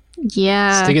meat.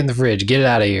 Yeah. Stick it in the fridge. Get it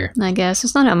out of here. I guess.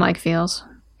 It's not how Mike feels.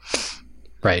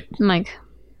 Right. Mike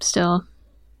still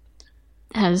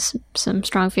has some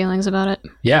strong feelings about it.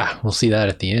 Yeah, we'll see that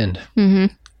at the end.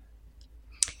 Mm-hmm.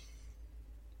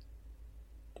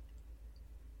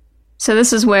 So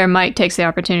this is where Mike takes the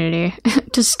opportunity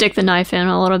to stick the knife in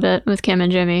a little bit with Kim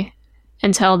and Jimmy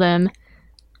and tell them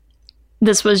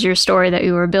this was your story that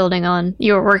you were building on,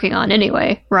 you were working on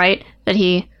anyway, right? That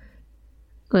he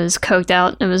was coked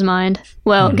out of his mind.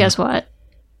 Well, guess what?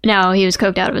 Now he was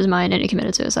coked out of his mind and he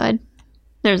committed suicide.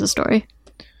 There's the story.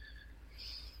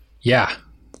 Yeah.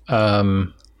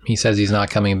 He says he's not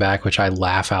coming back, which I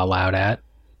laugh out loud at.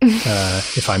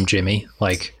 If I'm Jimmy,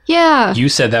 like, Yeah. you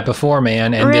said that before,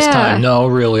 man, and this Yeah. time, no,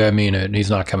 really, I mean it. He's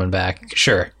not coming back.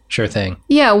 Sure thing.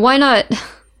 Yeah, why not?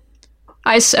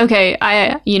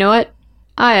 You know what?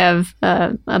 I have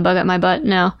a bug up my butt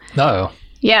now. Uh-oh.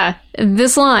 Yeah,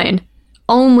 this line,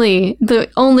 the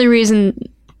only reason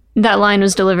that line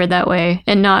was delivered that way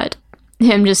and not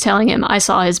him just telling him, I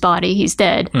saw his body, he's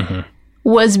dead,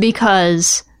 was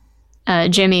because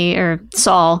Jimmy or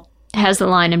Saul has the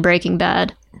line in Breaking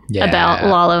Bad about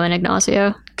Lalo and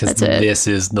Ignacio. Because this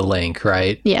is the link,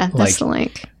 right? Yeah, that's the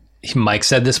link. Mike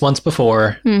said this once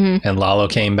before, and Lalo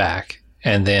came back.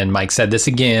 And then Mike said this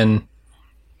again.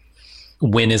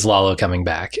 When is Lalo coming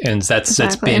back? And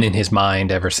that's been in his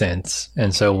mind ever since.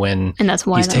 And so when and that's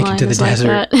why he's taken to the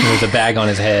desert with a bag on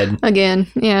his head, again,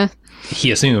 yeah,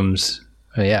 he assumes,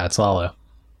 it's Lalo.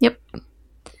 Yep.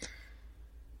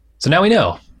 So now we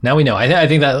know. I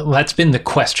think that's been the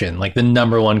question, like the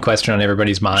number one question on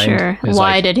everybody's mind. Sure.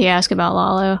 Why did he ask about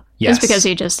Lalo? Yes. It's because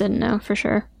he just didn't know for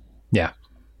sure. Yeah.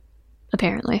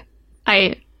 Apparently.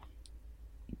 I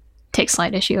take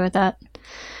slight issue with that.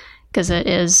 Because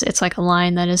it's like a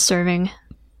line that is serving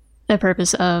the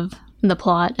purpose of the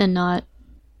plot and not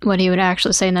what he would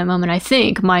actually say in that moment. I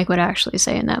think Mike would actually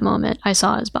say in that moment, I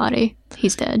saw his body.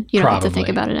 He's dead. You don't have to think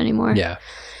about it anymore. Yeah.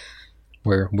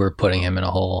 We're putting him in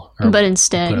a hole. But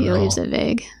instead, he leaves it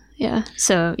vague. Yeah.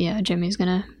 So, yeah, Jimmy's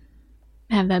going to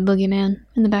have that boogeyman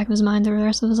in the back of his mind the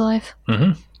rest of his life.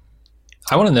 Mm-hmm.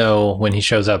 I want to know when he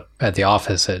shows up at the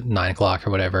office at 9 o'clock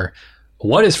or whatever,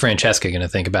 what is Francesca going to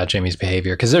think about Jimmy's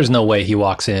behavior? Because there's no way he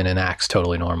walks in and acts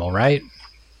totally normal, right?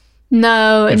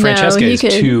 No, and Francesca is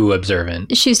too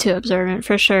observant. She's too observant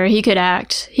for sure. He could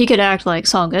act like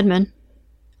Saul Goodman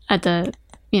at the,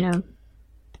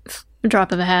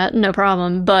 drop of a hat, no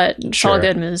problem. But Saul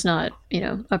Goodman is not,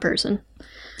 a person.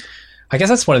 I guess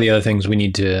that's one of the other things we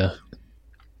need to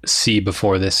see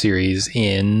before this series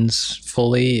ends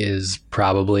fully is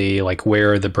probably like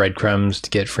where are the breadcrumbs to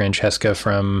get Francesca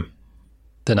from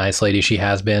the nice lady she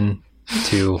has been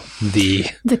to the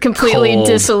completely cold,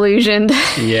 disillusioned,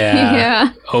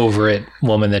 over it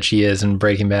woman that she is in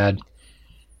Breaking Bad.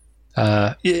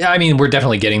 I mean, we're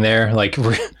definitely getting there. Like,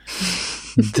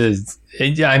 the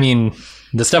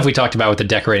stuff we talked about with the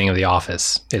decorating of the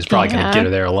office is probably going to get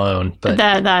her there alone. But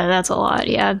that's a lot.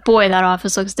 Yeah, boy, that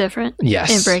office looks different.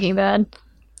 Yes, in Breaking Bad.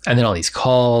 And then all these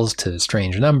calls to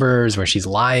strange numbers where she's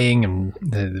lying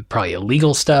and probably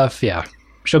illegal stuff. Yeah.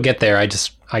 She'll get there. I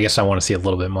guess I want to see a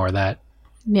little bit more of that.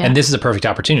 Yeah. And this is a perfect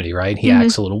opportunity, right? He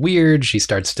acts a little weird. She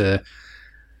starts to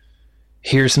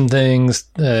hear some things,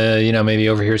 maybe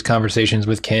overhears conversations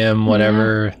with Kim,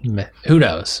 whatever. Yeah. Who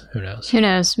knows? Who knows?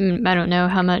 I don't know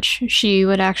how much she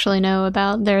would actually know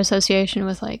about their association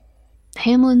with, like,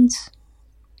 Hamlin's.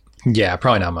 Yeah,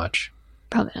 probably not much.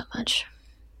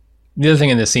 The other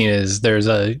thing in this scene is there's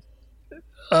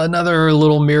another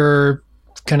little mirror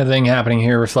kind of thing happening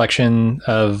here, reflection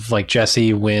of like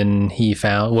Jesse when he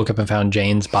woke up and found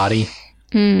Jane's body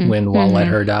when Walt let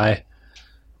her die.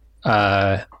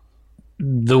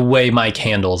 The way Mike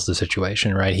handles the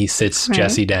situation, right? He sits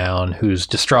Jesse down, who's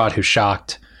distraught, who's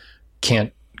shocked,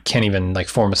 can't even like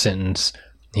form a sentence.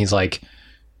 He's like,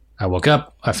 I woke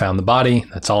up, I found the body,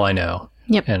 that's all I know.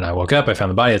 Yep. And I woke up, I found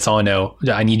the body, that's all I know.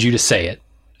 I need you to say it.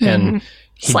 And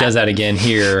he does that again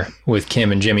here with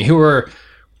Kim and Jimmy, who were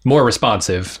more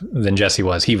responsive than Jesse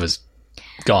was. He was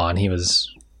gone.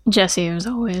 Jesse was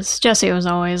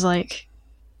always like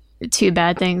 2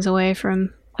 bad things away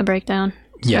from a breakdown.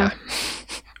 So. Yeah.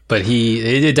 But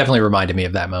it definitely reminded me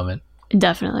of that moment.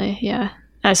 Definitely, yeah.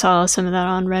 I saw some of that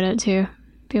on Reddit too.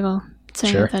 People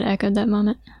saying that echoed that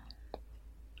moment.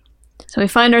 So we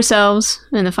find ourselves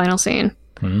in the final scene.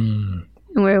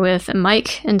 We're with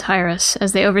Mike and Tyrus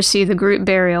as they oversee the group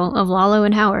burial of Lalo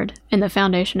and Howard in the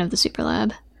foundation of the Super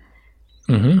Lab.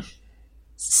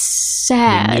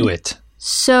 sad. We knew it.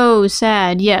 So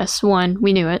sad. Yes, one,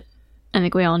 we knew it. I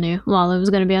think we all knew Lalo was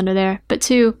going to be under there. But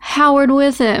two, Howard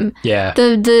with him. Yeah.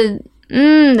 The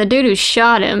dude who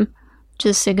shot him,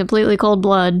 just in completely cold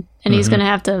blood, and he's going to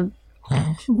have to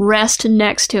rest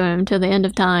next to him till the end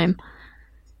of time.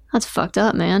 That's fucked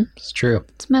up, man. It's true.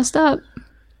 It's messed up.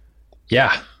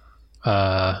 Yeah.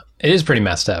 It is pretty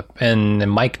messed up. And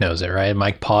Mike knows it, right?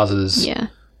 Mike pauses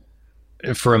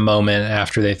for a moment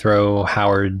after they throw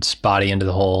Howard's body into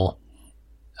the hole.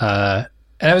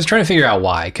 And I was trying to figure out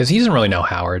why, because he doesn't really know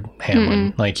Howard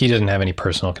Hamlin. Like, he doesn't have any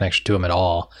personal connection to him at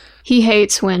all. He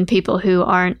hates when people who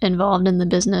aren't involved in the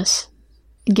business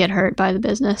get hurt by the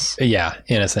business. Yeah,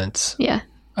 innocence. Yeah.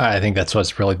 I think that's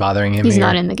what's really bothering him. He's here.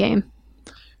 not in the game.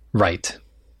 Right.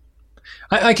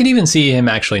 I can even see him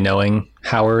actually knowing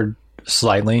Howard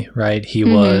slightly, right? He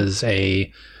was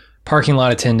a parking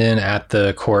lot attendant at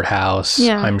the courthouse.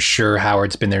 Yeah. I'm sure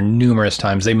Howard's been there numerous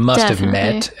times. They must have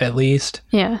met at least.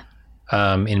 Yeah.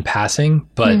 In passing,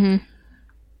 but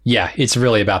yeah, it's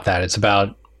really about that. It's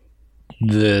about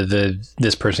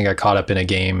this person got caught up in a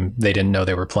game they didn't know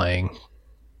they were playing.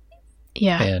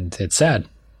 Yeah. And it's sad.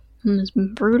 And was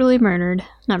brutally murdered.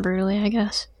 Not brutally, I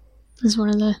guess. This is one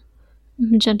of the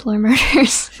gentler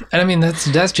murders. And I mean,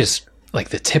 that's just like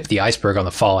the tip of the iceberg on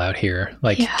the fallout here.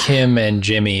 Like, Kim and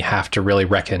Jimmy have to really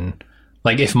reckon.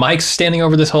 Like, if Mike's standing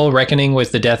over this whole reckoning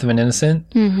with the death of an innocent,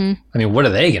 I mean, what are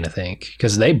they going to think?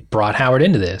 Because they brought Howard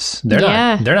into this. They're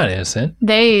not innocent.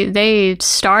 They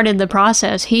started the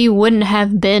process. He wouldn't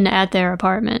have been at their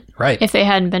apartment, right, if they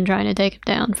hadn't been trying to take him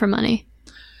down for money.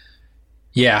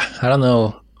 Yeah, I don't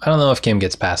know if Kim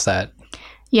gets past that.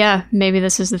 Yeah, maybe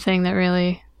this is the thing that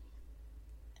really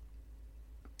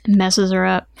messes her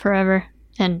up forever.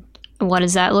 And what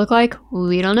does that look like?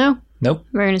 We don't know. Nope.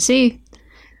 We're going to see.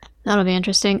 That'll be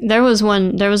interesting. There was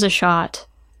a shot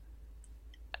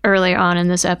earlier on in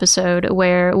this episode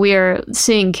where we are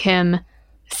seeing Kim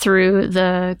through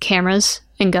the cameras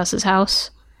in Gus's house.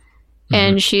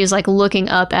 And she's like looking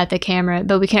up at the camera,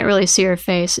 but we can't really see her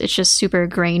face. It's just super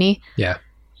grainy. Yeah.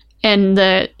 And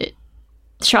the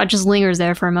shot just lingers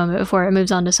there for a moment before it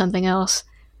moves on to something else.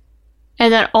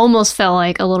 And that almost felt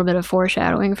like a little bit of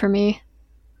foreshadowing for me.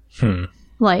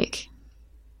 Like,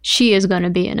 she is going to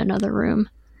be in another room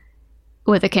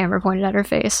with a camera pointed at her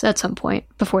face at some point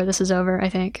before this is over, I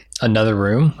think. Another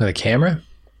room with a camera?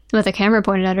 With a camera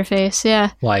pointed at her face,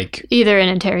 yeah. Like, either an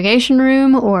interrogation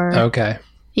room or... Okay.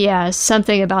 Yeah,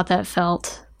 something about that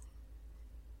felt...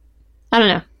 I don't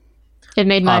know. It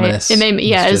made my... Ominous.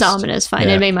 It was ominous, fine.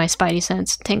 Yeah. It made my spidey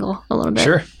sense tingle a little bit.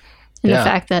 Sure. And the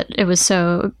fact that it was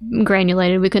so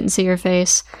granulated, we couldn't see her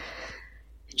face.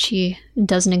 She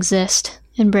doesn't exist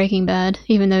in Breaking Bad,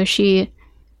 even though she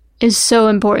is so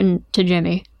important to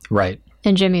Jimmy. Right.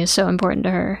 And Jimmy is so important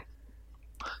to her.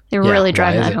 They're really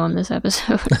driving that home this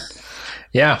episode.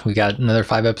 Yeah, we got another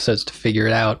 5 episodes to figure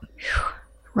it out.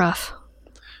 Rough.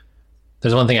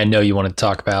 There's one thing I know you want to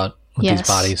talk about with these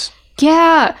bodies.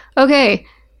 Yeah. Okay.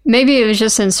 Maybe it was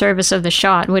just in service of the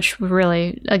shot, which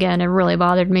really, again, it really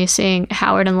bothered me seeing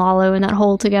Howard and Lalo in that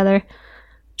hole together.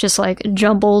 Just like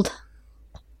jumbled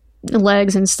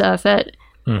legs and stuff. That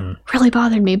really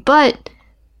bothered me. But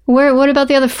what about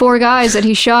the other 4 guys that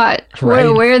he shot? Right.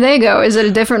 Where they go? Is it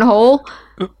a different hole?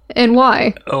 And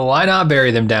why? Why not bury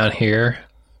them down here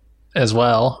as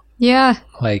well? Yeah.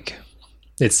 Like,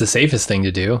 it's the safest thing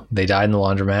to do. They died in the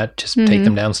laundromat. Just take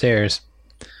them downstairs.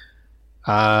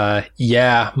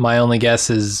 Yeah, my only guess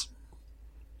is...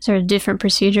 Is there a different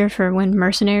procedure for when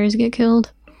mercenaries get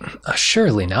killed?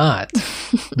 Surely not.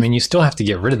 I mean, you still have to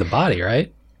get rid of the body,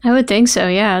 right? I would think so,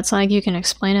 yeah. It's like you can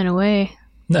explain it away.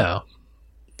 No.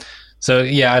 So,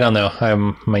 yeah, I don't know. I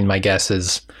mean, my guess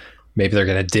is maybe they're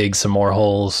going to dig some more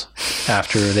holes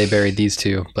after they buried these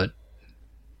 2, but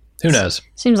who knows?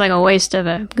 Seems like a waste of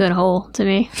a good hole to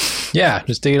me. Yeah,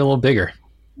 just dig it a little bigger.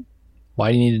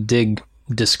 Why do you need to dig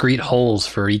discrete holes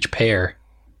for each pair?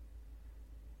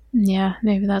 Yeah,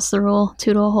 maybe that's the rule.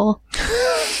 2 to a hole.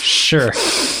 Sure.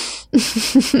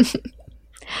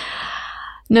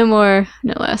 No more,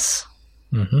 no less.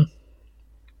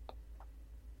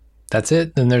 That's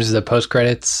it. Then there's the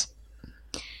post-credits,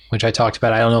 which I talked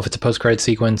about. I don't know if it's a post-credit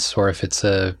sequence or if it's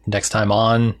a next time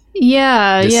on.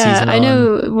 Yeah. I on.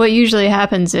 know what usually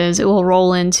happens is it will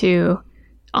roll into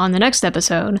on the next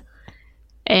episode,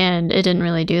 and it didn't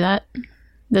really do that.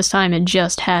 This time it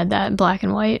just had that black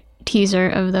and white teaser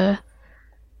of the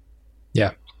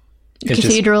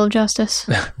Cathedral of Justice.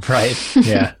 Right,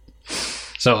 yeah.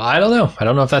 So I don't know. I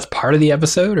don't know if that's part of the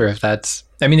episode or if that's...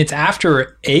 I mean, it's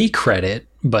after a credit,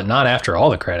 but not after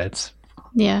all the credits.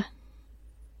 Yeah.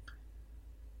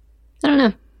 I don't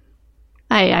know.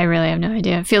 I really have no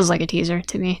idea. It feels like a teaser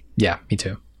to me. Yeah, me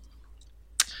too.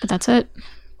 But that's it.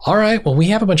 All right. Well, we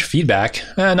have a bunch of feedback.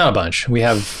 Not a bunch. We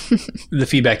have the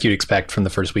feedback you'd expect from the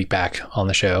first week back on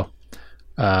the show.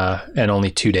 And only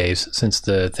 2 days since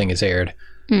the thing is aired.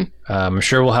 I'm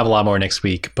sure we'll have a lot more next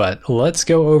week, but let's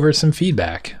go over some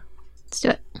feedback. Let's do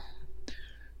it.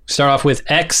 Start off with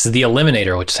X the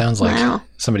Eliminator, which sounds like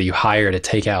somebody you hire to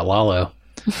take out Lalo.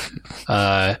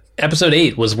 Episode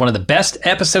 8 was one of the best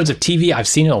episodes of TV I've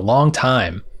seen in a long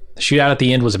time. The shootout at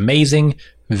the end was amazing.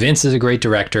 Vince is a great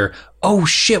director. Oh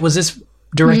shit, was this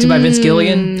directed by Vince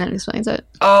Gilligan? That explains it.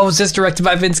 Oh, was this directed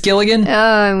by Vince Gilligan?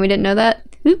 Oh, and we didn't know that?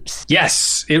 Oops.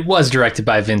 Yes, it was directed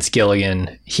by Vince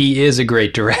Gilligan. He is a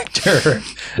great director.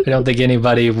 I don't think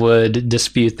anybody would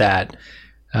dispute that.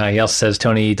 He also says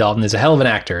Tony Dalton is a hell of an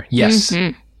actor. Yes,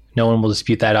 no one will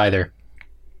dispute that either.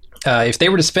 If they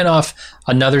were to spin off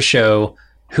another show,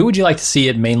 who would you like to see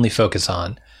it mainly focus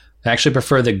on? I actually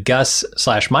prefer the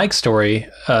Gus/Mike story,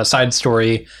 side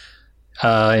story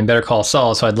in Better Call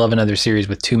Saul, so I'd love another series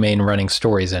with 2 main running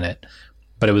stories in it.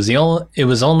 But it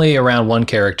was only around one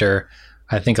character.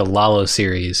 I think a Lalo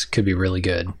series could be really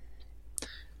good.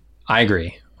 I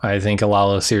agree. I think a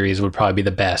Lalo series would probably be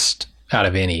the best out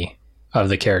of any of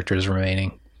the characters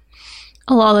remaining.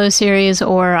 A Lalo series,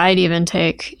 or I'd even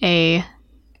take a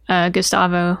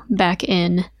Gustavo back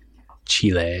in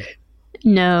Chile.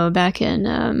 No, back in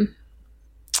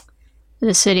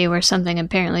the city where something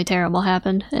apparently terrible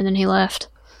happened, and then he left.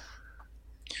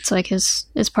 It's like it's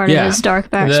part of his dark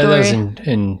backstory. That was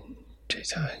in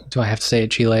do I have to say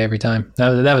it Chile every time?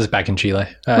 That was back in Chile.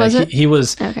 Was it? He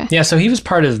was, okay. Yeah, so he was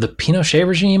part of the Pinochet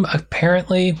regime,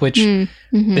 apparently, which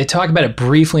they talk about it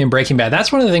briefly in Breaking Bad. That's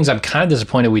one of the things I'm kind of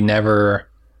disappointed we never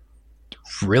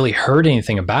really heard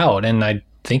anything about, and I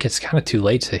think it's kind of too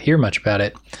late to hear much about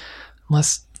it,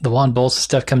 unless the Juan Bolsa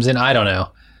stuff comes in. I don't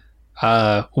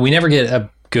know. We never get a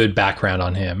good background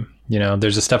on him. You know,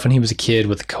 there's the stuff when he was a kid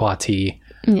with the Coati.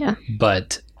 Yeah.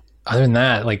 But other than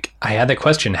that, like, I had that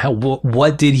question: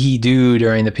 what did he do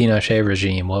during the Pinochet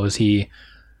regime? What was he?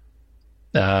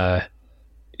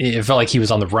 It felt like he was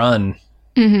on the run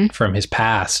from his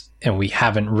past, and we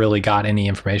haven't really got any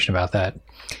information about that.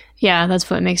 Yeah, that's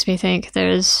what makes me think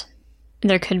there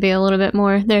could be a little bit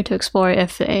more there to explore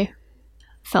if they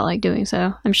felt like doing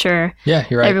so. I'm sure. Yeah,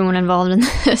 you're right. Everyone involved in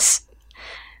this,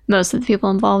 most of the people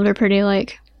involved are pretty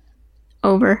like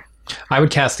over. I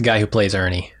would cast the guy who plays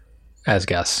Ernie as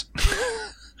Gus.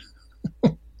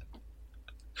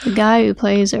 The guy who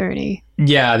plays Ernie.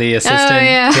 Yeah, the assistant. Oh,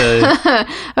 yeah.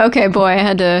 Okay, boy, I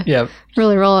had to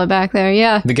really roll it back there.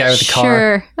 Yeah. The guy with the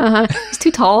car. Sure. He's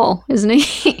too tall, isn't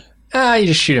he? You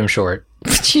just shoot him short.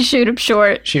 You shoot him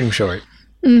short. Shoot him short.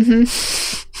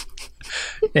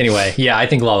 Anyway, yeah, I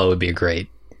think Lalo would be a great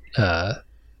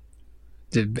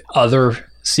other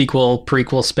sequel,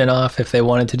 prequel spinoff if they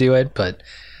wanted to do it, but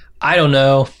I don't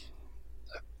know.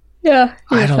 Yeah,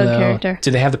 I don't know. Character. Do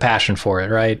they have the passion for it,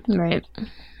 right? Right.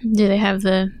 Do they have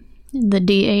the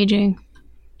de-aging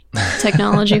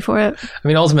technology for it? I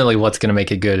mean, ultimately, what's going to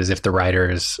make it good is if the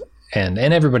writers and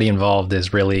everybody involved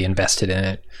is really invested in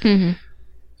it.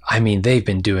 I mean, they've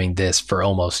been doing this for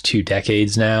almost 2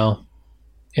 decades now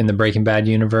in the Breaking Bad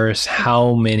universe.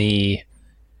 How many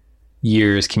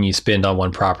years can you spend on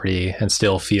one property and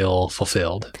still feel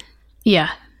fulfilled? Yeah.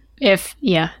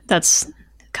 That's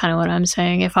kind of what I'm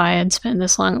saying. If I had spent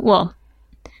this long, well,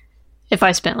 if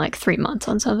I spent like 3 months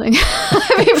on something,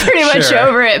 I'd be pretty much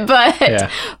over it.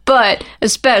 But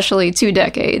especially 2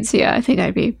 decades, I think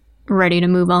I'd be ready to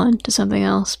move on to something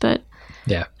else. But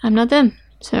I'm not them,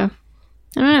 so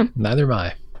I don't know. Neither am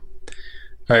I.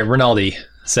 All right, Rinaldi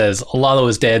says Lalo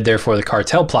is dead, therefore the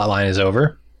cartel plotline is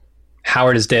over.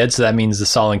 Howard is dead, so that means the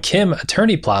Saul and Kim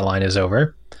attorney plotline is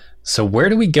over. So where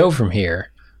do we go from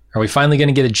here? Are we finally going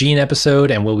to get a Gene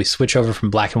episode, and will we switch over from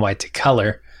black and white to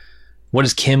color? What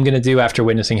is Kim going to do after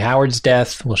witnessing Howard's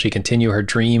death? Will she continue her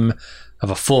dream of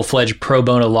a full-fledged pro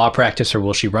bono law practice, or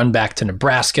will she run back to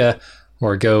Nebraska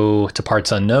or go to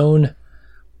parts unknown?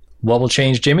 What will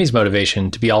change Jimmy's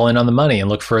motivation to be all in on the money and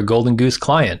look for a golden goose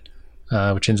client,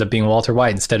 which ends up being Walter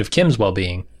White instead of Kim's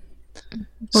well-being?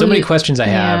 So many questions I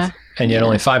have, and yet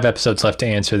only 5 episodes left to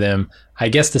answer them. I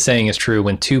guess the saying is true: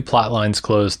 when 2 plot lines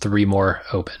close, 3 more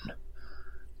open.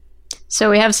 So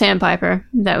we have Sandpiper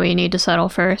that we need to settle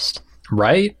first.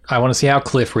 Right? I want to see how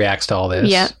Cliff reacts to all this.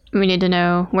 Yeah, we need to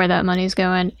know where that money's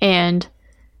going, and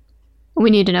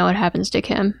we need to know what happens to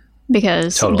Kim,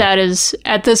 because that is,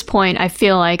 at this point, I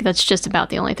feel like that's just about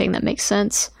the only thing that makes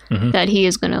sense, that he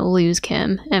is going to lose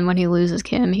Kim, and when he loses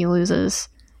Kim, he loses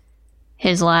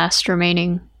his last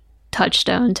remaining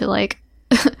touchstone to, like,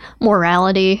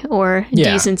 morality or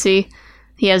decency.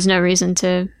 he has no reason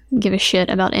to give a shit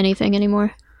about anything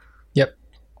anymore. Yep.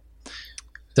 It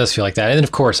does feel like that. And then,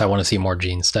 of course, I want to see more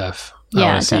Gene stuff. I Yeah,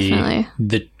 want to see definitely.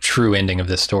 the true ending of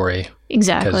this story.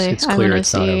 Exactly. Because it's I clear wanna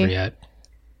it's not see- over yet.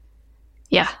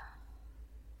 Yeah.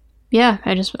 Yeah,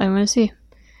 I want to see.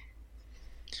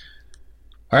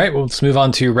 All right, well, let's move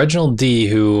on to Reginald D.,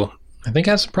 who I think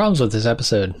has some problems with this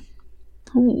episode.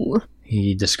 Ooh.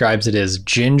 He describes it as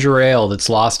ginger ale that's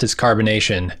lost its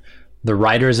carbonation. The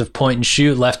writers of Point and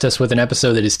Shoot left us with an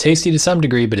episode that is tasty to some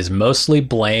degree, but is mostly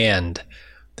bland.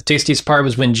 The tastiest part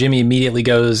was when Jimmy immediately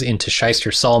goes into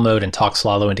Shyster Saul mode and talks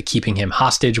Lalo into keeping him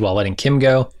hostage while letting Kim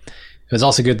go. It was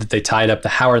also good that they tied up the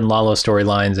Howard and Lalo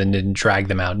storylines and didn't drag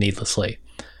them out needlessly.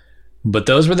 But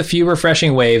those were the few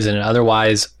refreshing waves in an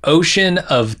otherwise ocean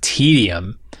of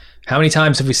tedium. How many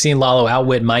times have we seen Lalo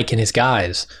outwit Mike and his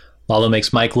guys? Lalo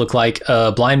makes Mike look like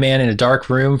a blind man in a dark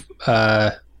room,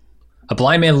 a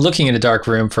blind man looking in a dark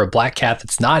room for a black cat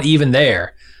that's not even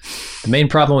there. The main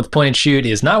problem with Point and Shoot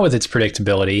is not with its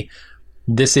predictability.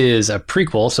 This is a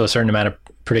prequel, so a certain amount of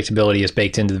predictability is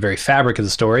baked into the very fabric of the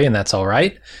story, and that's all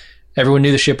right. Everyone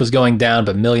knew the ship was going down,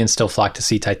 but millions still flocked to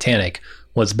see Titanic.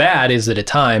 What's bad is that at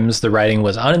times the writing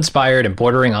was uninspired and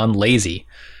bordering on lazy.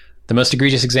 The most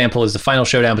egregious example is the final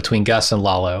showdown between Gus and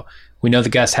Lalo. We know that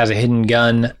Gus has hidden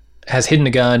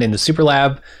a gun in the super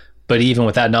lab, but even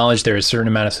with that knowledge, there is a certain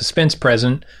amount of suspense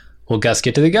present. Will Gus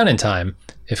get to the gun in time?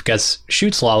 If Gus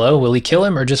shoots Lalo, will he kill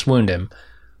him or just wound him?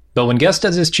 But when Gus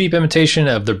does his cheap imitation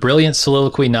of the brilliant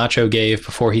soliloquy Nacho gave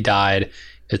before he died,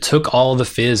 it took all the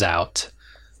fizz out.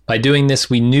 By doing this,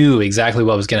 we knew exactly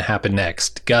what was going to happen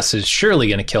next. Gus is surely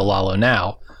going to kill Lalo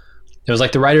now. It was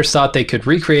like the writers thought they could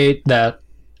recreate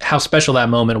how special that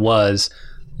moment was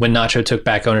when Nacho took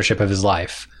back ownership of his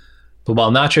life. But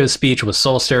while Nacho's speech was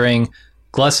soul-stirring,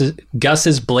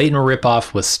 Gus's blatant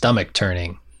ripoff was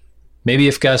stomach-turning. Maybe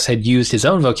if Gus had used his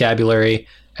own vocabulary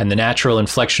and the natural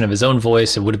inflection of his own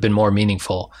voice, it would have been more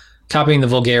meaningful. Copying the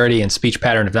vulgarity and speech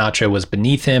pattern of Nacho was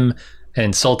beneath him and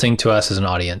insulting to us as an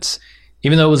audience.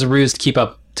 Even though it was a ruse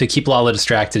to keep Lalo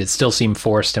distracted, it still seemed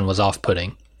forced and was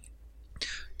off-putting.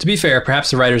 To be fair, perhaps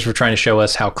the writers were trying to show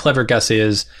us how clever Gus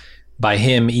is by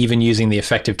him even using the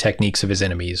effective techniques of his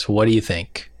enemies. What do you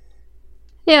think?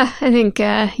 Yeah, I think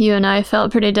you and I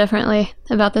felt pretty differently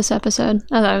about this episode.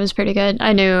 I thought it was pretty good.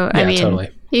 Totally.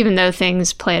 Even though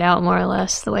things played out more or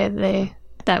less the way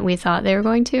that we thought they were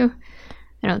going to,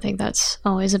 I don't think that's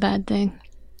always a bad thing.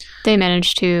 They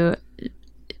managed to,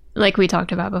 like we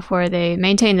talked about before, they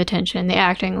maintained the tension. The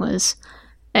acting was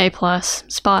A+,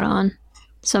 spot on.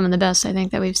 Some of the best, I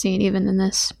think, that we've seen even in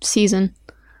this season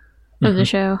of the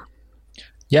show.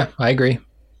 Yeah, I agree.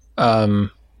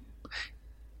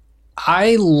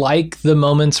 I like the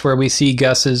moments where we see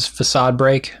Gus's facade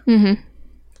break. Mm-hmm.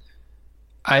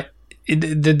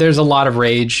 There's a lot of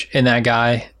rage in that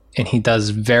guy, and he does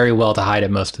very well to hide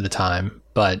it most of the time.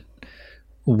 But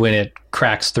when it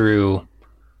cracks through,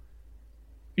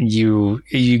 you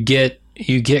get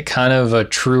kind of a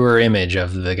truer image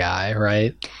of the guy,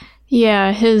 right?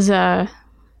 Yeah, his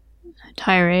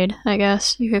tirade, I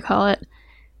guess you could call it,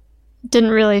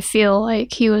 didn't really feel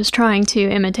like he was trying to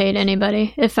imitate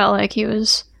anybody. It felt like he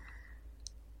was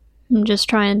just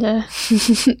trying to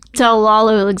tell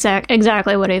Lalo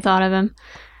exactly what he thought of him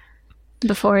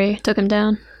before he took him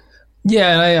down.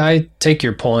 Yeah, and I take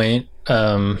your point.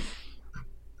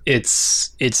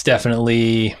 It's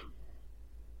definitely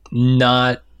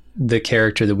not the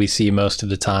character that we see most of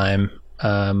the time.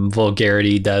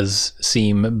 Vulgarity does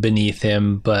seem beneath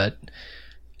him, but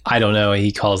I don't know.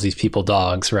 He calls these people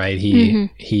dogs, right?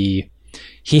 He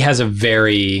has a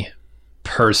very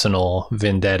personal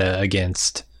vendetta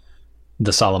against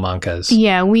the Salamancas.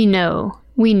 Yeah, we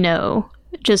know,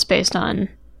 just based on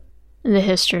the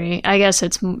history. I guess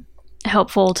it's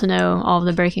helpful to know all of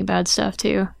the Breaking Bad stuff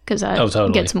too, because that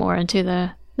totally gets more into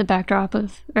the backdrop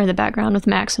or the background with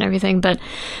Max and everything. But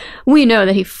we know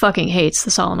that he fucking hates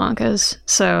the Salamancas.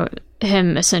 So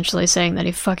him essentially saying that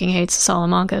he fucking hates the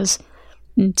Salamancas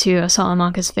to a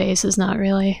Salamanca's face is not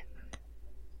really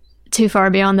too far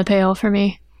beyond the pale for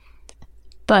me.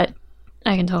 But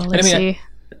I can totally see.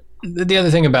 The other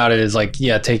thing about it is, like,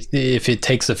 yeah, if it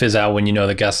takes the fizz out when you know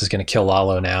that Gus is going to kill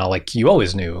Lalo now, like, you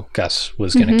always knew Gus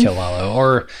was going to kill Lalo.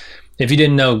 Or if you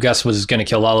didn't know Gus was going to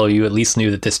kill Lalo, you at least knew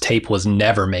that this tape was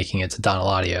never making it to Don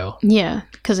Eladio. Yeah,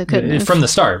 because it couldn't have. From the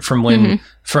start, from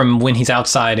when he's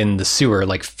outside in the sewer,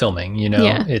 like, filming, you know?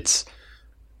 Yeah.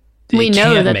 We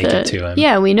know that make it to him.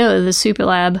 Yeah, we know the Super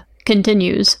Lab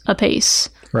continues apace.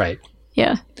 Right.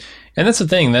 Yeah. And that's the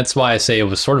thing. That's why I say it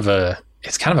was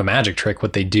it's kind of a magic trick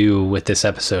what they do with this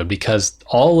episode, because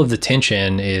all of the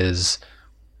tension is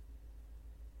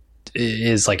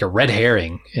is like a red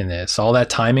herring in this. All that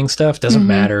timing stuff doesn't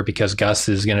matter because Gus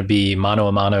is going to be mano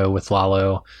a mano with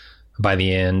Lalo by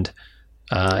the end,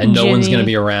 and no one's going to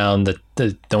be around.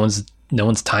 No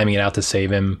one's timing it out to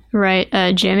save him. Right.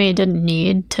 Jimmy didn't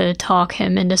need to talk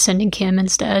him into sending Kim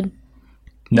instead.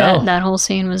 No, that whole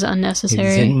scene was unnecessary.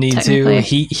 He didn't need to.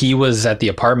 He was at the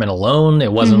apartment alone.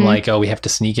 It wasn't like, oh, we have to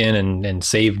sneak in and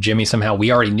save Jimmy somehow.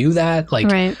 We already knew that. Like,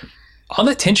 right. All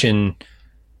that tension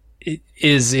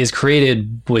is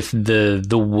created with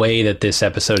the way that this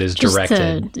episode is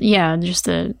directed. Just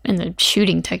the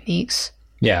shooting techniques.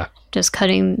 Yeah, just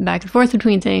cutting back and forth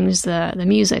between things. The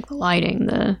music, the lighting,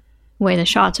 the way the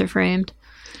shots are framed.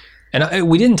 And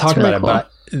we didn't talk really about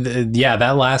cool. it,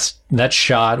 but that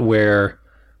shot where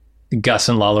Gus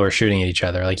and Lalo are shooting at each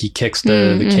other. Like he kicks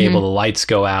the cable, the lights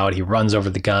go out, he runs over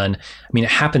the gun. I mean,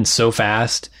 it happens so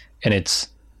fast, and it's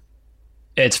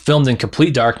filmed in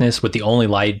complete darkness with the only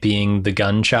light being the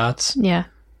gun shots. Yeah.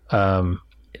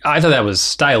 I thought that was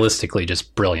stylistically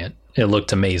just brilliant. It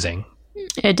looked amazing.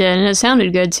 It did, and it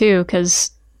sounded good too,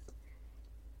 because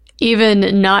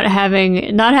even not having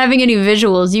any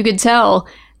visuals, you could tell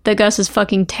that Gus is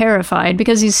fucking terrified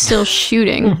because he's still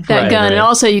shooting that gun. Right. And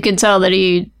also you can tell that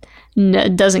he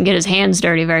doesn't get his hands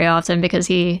dirty very often because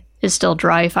he is still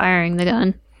dry firing the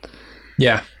gun.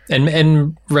 Yeah.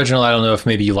 And Reginald, I don't know if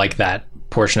maybe you like that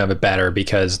portion of it better,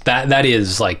 because that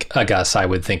is like a Gus I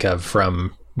would think of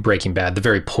from Breaking Bad, the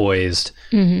very poised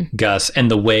Gus, and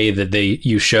the way that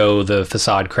you show the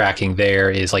facade cracking there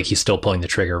is like he's still pulling the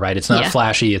trigger, right? It's not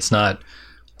flashy, it's not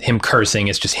him cursing,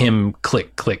 it's just him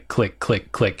click, click, click,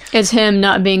 click, click. It's him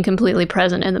not being completely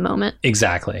present in the moment.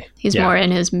 Exactly. He's more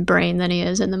in his brain than he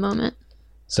is in the moment.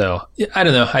 So, I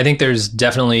don't know. I think there's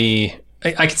definitely...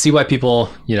 I can see why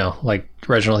people, like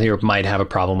Reginald here might have a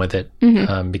problem with it,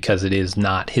 because it is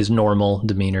not his normal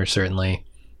demeanor, certainly.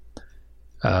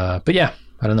 But yeah,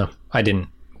 I don't know. I didn't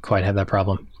quite have that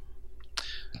problem.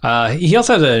 He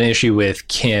also has an issue with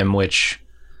Kim, which...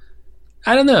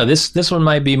 I don't know. This one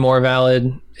might be more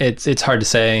valid. It's hard to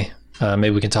say. Maybe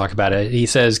we can talk about it. He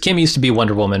says, Kim used to be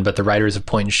Wonder Woman, but the writers of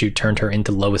Point and Shoot turned her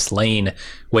into Lois Lane,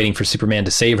 waiting for Superman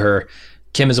to save her.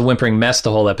 Kim is a whimpering mess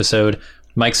the whole episode.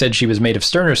 Mike said she was made of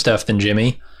sterner stuff than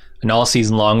Jimmy. And all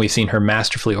season long, we've seen her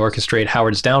masterfully orchestrate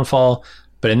Howard's downfall.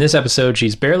 But in this episode,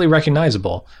 she's barely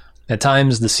recognizable. At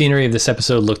times, the scenery of this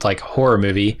episode looked like a horror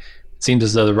movie. It seemed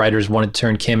as though the writers wanted to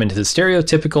turn Kim into the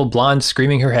stereotypical blonde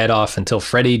screaming her head off until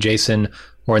Freddy, Jason,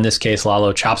 or in this case,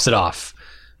 Lalo, chops it off.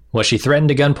 Was she threatened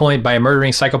to gunpoint by a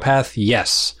murdering psychopath?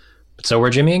 Yes. But so were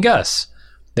Jimmy and Gus.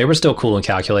 They were still cool and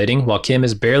calculating, while Kim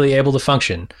is barely able to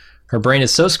function. Her brain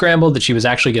is so scrambled that she was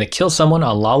actually going to kill someone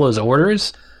on Lalo's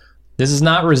orders. This is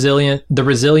not the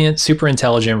resilient, super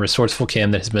intelligent, resourceful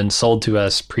Kim that has been sold to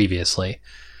us previously.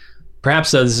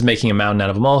 Perhaps, though, this is making a mountain out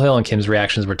of a molehill, and Kim's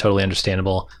reactions were totally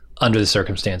understandable under the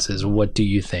circumstances. What do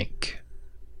you think?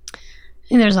 I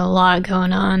think there's a lot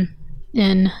going on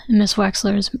in Miss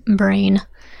Wexler's brain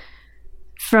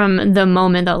from the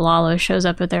moment that Lalo shows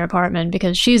up at their apartment,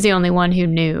 because she's the only one who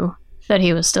knew that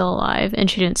he was still alive,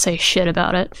 and she didn't say shit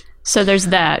about it. So there's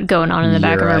that going on in the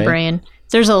back of her brain.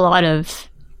 There's a lot of,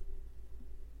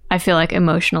 I feel like,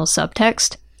 emotional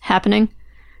subtext happening.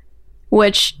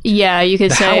 Which, yeah, you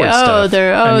could say,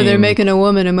 they're making a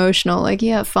woman emotional. Like,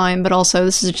 yeah, fine, but also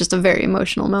this is just a very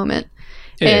emotional moment.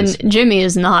 And Jimmy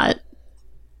is not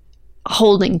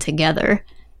holding together.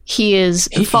 He is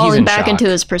falling back into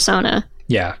his persona.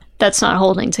 Yeah. That's not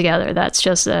holding together. That's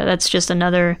just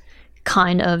another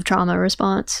kind of trauma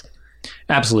response.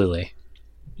 Absolutely.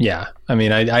 Yeah. I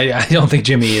mean, I don't think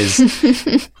Jimmy is...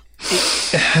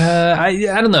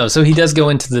 I don't know. So he does go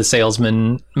into the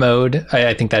salesman mode.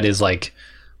 I think that is like...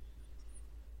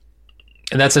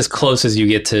 And that's as close as you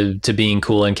get to being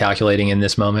cool and calculating in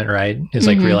this moment, right? It's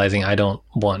like realizing I don't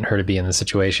want her to be in the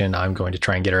situation. I'm going to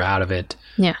try and get her out of it.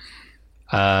 Yeah.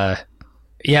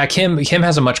 Yeah, Kim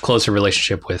has a much closer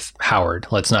relationship with Howard.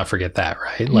 Let's not forget that,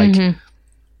 right? Like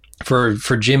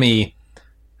for Jimmy,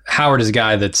 Howard is a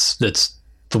guy that's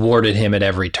thwarted him at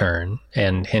every turn,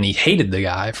 and he hated the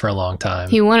guy for a long time.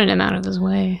 He wanted him out of his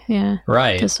way, yeah.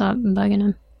 Right. To stop bugging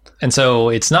him. And so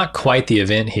it's not quite the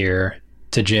event here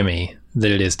to Jimmy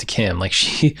that it is to Kim. Like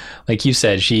like you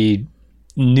said, she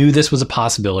knew this was a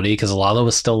possibility because Lalo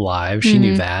was still alive. She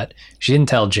knew that. She didn't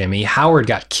tell Jimmy. Howard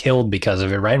got killed because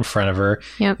of it right in front of her.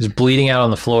 Yep. He was bleeding out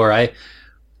on the floor. I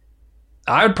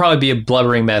would probably be a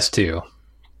blubbering mess too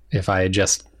if I had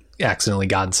just accidentally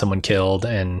gotten someone killed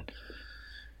and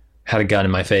had a gun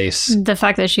in my face. The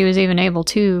fact that she was even able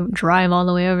to drive all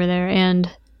the way over there and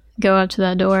go up to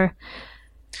that door.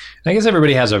 I guess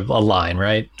everybody has a line,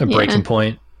 right? A breaking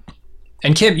point.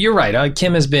 And Kim, you're right.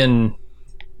 Kim has been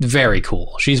very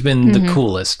cool. She's been the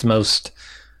coolest, most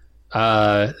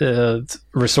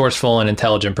resourceful and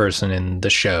intelligent person in the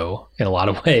show in a lot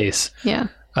of ways. Yeah.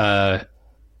 I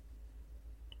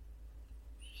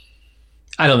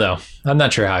don't know. I'm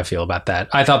not sure how I feel about that.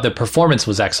 I thought the performance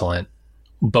was excellent,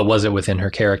 but was it within her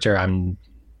character? I don't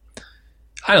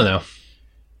know.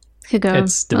 Could go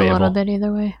It's a debatable. little bit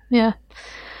either way. Yeah.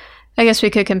 I guess we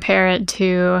could compare it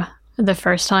to the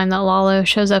first time that Lalo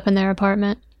shows up in their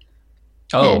apartment.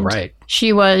 Oh, And right.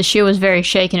 She was very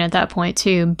shaken at that point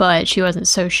too, but she wasn't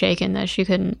so shaken that she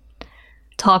couldn't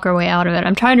talk her way out of it.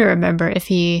 I'm trying to remember if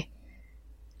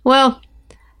well,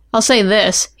 I'll say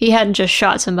this. He hadn't just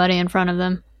shot somebody in front of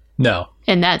them No.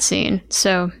 in that scene.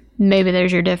 So maybe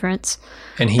there's your difference.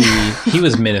 And he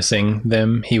was menacing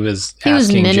them. He was was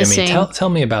asking menacing. Jimmy, tell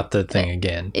me about the thing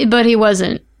again. But he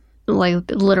wasn't like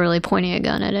literally pointing a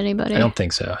gun at anybody. I don't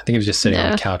think so. I think he was just sitting on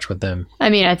No. the couch with them. I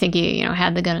mean, I think he,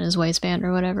 had the gun in his waistband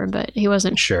or whatever, but he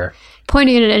wasn't Sure.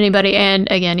 pointing it at anybody. And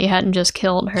again, he hadn't just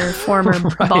killed her former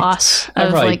Right. boss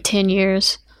of Right. like 10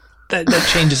 years. That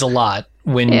changes a lot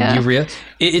when Yeah. you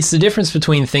it's the difference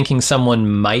between thinking someone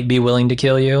might be willing to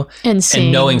kill you And seeing,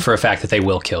 and knowing for a fact that they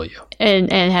will kill you.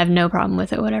 and have no problem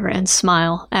with it, whatever, and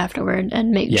smile afterward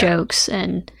and make Yeah. jokes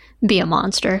and be a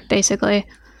monster, basically.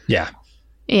 Yeah.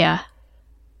 Yeah.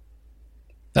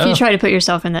 If you try to put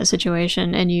yourself in that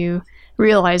situation and you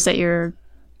realize that you're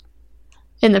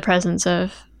in the presence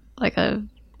of like at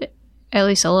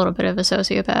least a little bit of a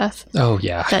sociopath, Oh,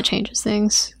 yeah. that changes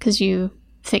things because you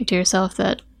think to yourself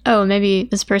that, oh, maybe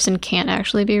this person can't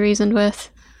actually be reasoned with.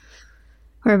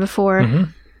 Where before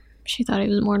she thought he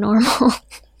was more normal.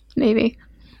 Maybe.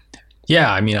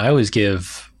 Yeah, I mean, I always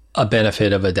give a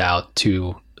benefit of a doubt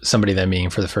to somebody that I'm meeting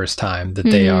for the first time that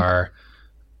they are,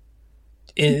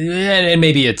 and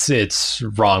maybe it's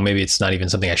wrong, maybe it's not even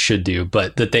something I should do,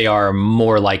 but that they are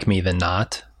more like me than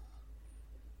not.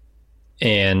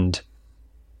 And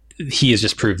he has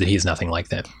just proved that he's nothing like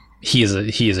them. He is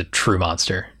a true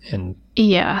monster. And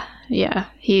Yeah.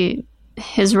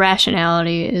 His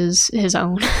rationality is his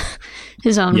own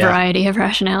variety of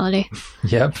rationality.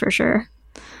 yep. For sure.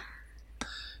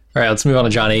 All right, let's move on to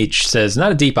John H. Says,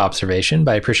 not a deep observation,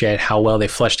 but I appreciate how well they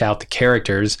fleshed out the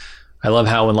characters. I love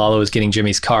how when Lalo is getting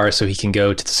Jimmy's car so he can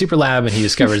go to the super lab and he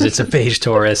discovers it's a beige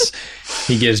Taurus,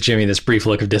 he gives Jimmy this brief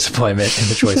look of disappointment in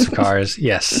the choice of cars.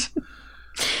 Yes.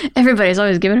 Everybody's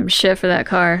always giving him shit for that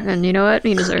car, and you know what?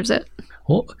 He deserves it.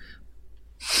 Well,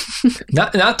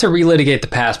 not to relitigate the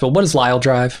past, but what does Lyle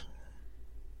drive?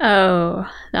 Oh,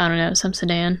 I don't know, some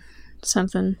sedan.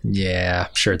 Something. Yeah,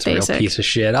 I'm sure it's a Basic. real piece of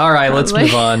shit. All right, let's Probably.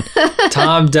 move on.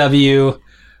 Tom W.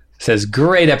 says,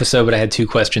 great episode, but I had 2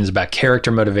 questions about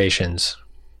character motivations.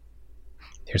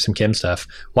 Here's some Kim stuff.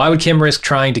 Why would Kim risk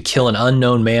trying to kill an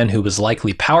unknown man who was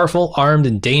likely powerful, armed,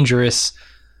 and dangerous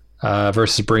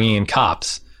versus bringing in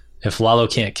cops? If Lalo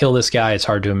can't kill this guy, it's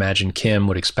hard to imagine Kim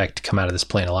would expect to come out of this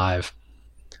plane alive.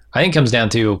 I think it comes down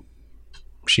to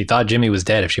she thought Jimmy was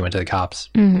dead if she went to the cops.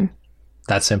 Mm-hmm.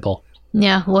 That simple.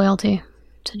 Yeah, loyalty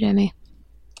to Jimmy.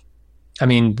 I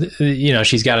mean,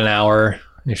 she's got an hour.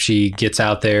 If she gets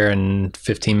out there and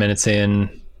 15 minutes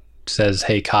in says,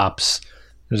 hey, cops,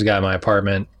 there's a guy in my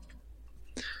apartment.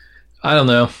 I don't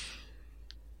know.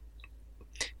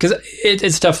 Because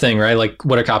it's a tough thing, right? Like,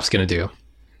 what are cops going to do?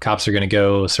 Cops are going to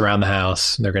go surround the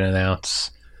house. They're going to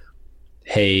announce,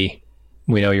 hey,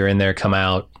 we know you're in there. Come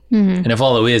out. Mm-hmm. And if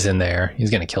Lalo is in there,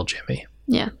 he's going to kill Jimmy.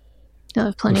 Yeah. He'll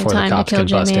have plenty Before of the time to cops kill can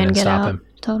bust Jimmy in and and get stop out. him.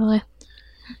 Totally.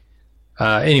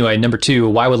 Anyway, number 2,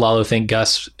 why would Lalo think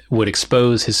Gus would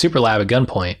expose his super lab at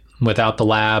gunpoint? Without the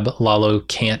lab, Lalo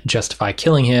can't justify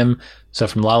killing him. So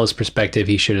from Lalo's perspective,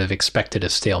 he should have expected a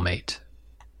stalemate.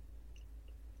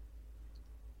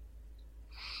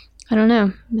 I don't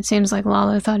know. It seems like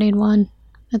Lalo thought he'd won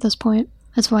at this point.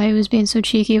 That's why he was being so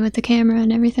cheeky with the camera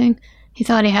and everything. He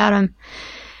thought he had him.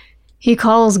 He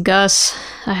calls Gus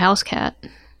a house cat.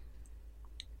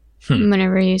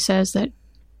 Whenever he says that,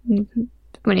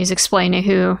 when he's explaining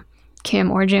who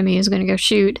Kim or Jimmy is going to go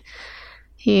shoot,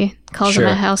 he calls him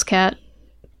a house cat.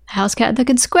 A house cat that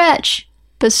could scratch,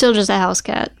 but still just a house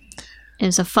cat. And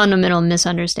it's a fundamental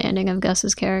misunderstanding of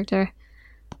Gus's character.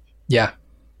 Yeah,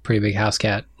 pretty big house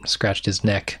cat. Scratched his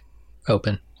neck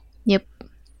open. Yep.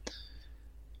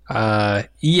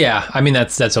 Yeah, I mean,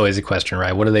 that's always a question,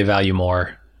 right? What do they value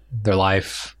more? Their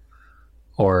life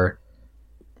or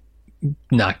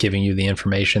not giving you the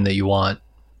information that you want?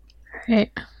 Right.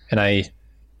 And I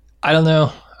don't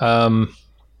know.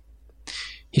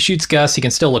 He shoots Gus. He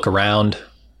can still look around,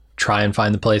 try and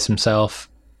find the place himself.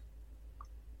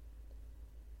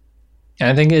 And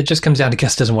I think it just comes down to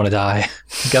Gus doesn't want to die.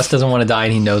 Gus doesn't want to die,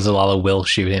 and he knows that Lalo will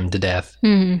shoot him to death.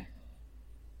 Mm-hmm.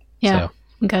 Yeah.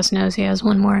 So. Gus knows he has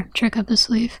one more trick up his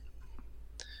sleeve.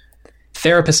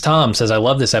 Therapist Tom says, I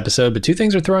love this episode, but two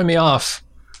things are throwing me off.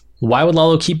 Why would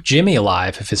Lalo keep Jimmy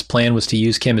alive if his plan was to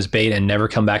use Kim as bait and never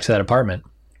come back to that apartment?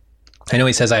 I know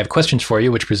he says, I have questions for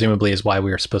you, which presumably is why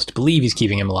we are supposed to believe he's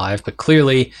keeping him alive, but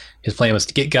clearly his plan was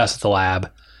to get Gus at the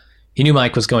lab. He knew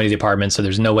Mike was going to the apartment, so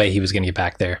there's no way he was going to get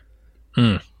back there.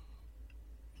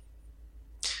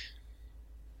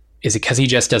 Is it because he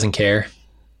just doesn't care?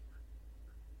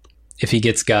 If he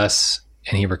gets Gus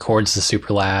and he records the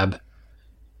super lab,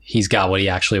 he's got what he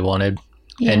actually wanted,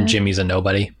 and Jimmy's a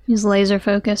nobody. He's laser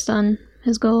focused on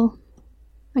his goal.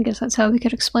 I guess that's how we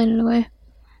could explain it away.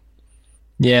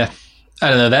 Yeah. I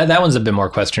don't know. That one's a bit more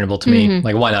questionable to me.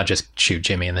 Like, why not just shoot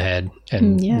Jimmy in the head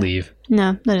and leave?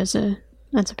 No, that's a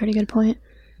pretty good point.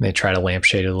 They try to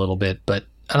lampshade it a little bit, but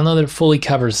I don't know that it fully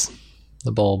covers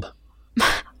the bulb.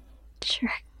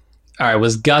 Sure. All right.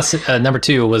 Was Gus number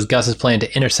 2? Was Gus's plan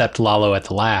to intercept Lalo at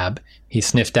the lab? He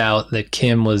sniffed out that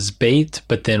Kim was bait,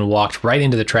 but then walked right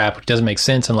into the trap, which doesn't make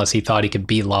sense unless he thought he could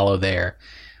beat Lalo there.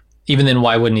 Even then,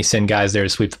 why wouldn't he send guys there to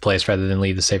sweep the place rather than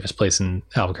leave the safest place in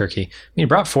Albuquerque? I mean, he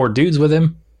brought 4 dudes with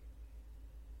him.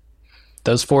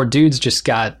 Those 4 dudes just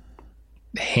got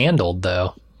handled,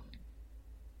 though.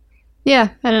 Yeah,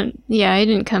 he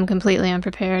didn't come completely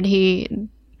unprepared. The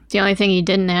only thing he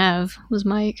didn't have was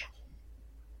Mike.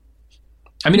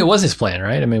 I mean, it was his plan,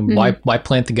 right? I mean, why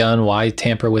plant the gun? Why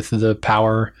tamper with the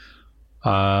power?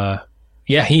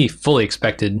 He fully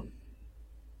expected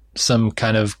some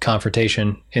kind of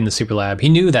confrontation in the super lab. He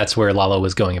knew that's where Lalo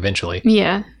was going eventually.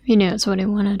 Yeah, he knew that's what he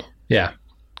wanted. Yeah.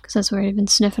 Because that's where he'd been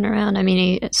sniffing around. I mean,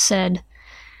 he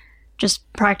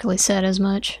just practically said as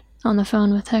much on the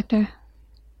phone with Hector.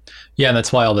 Yeah, and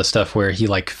that's why all this stuff where he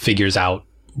like figures out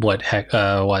what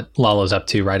Lalo's up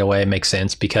to right away makes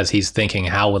sense, because he's thinking,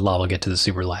 how would Lalo get to the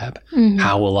super lab?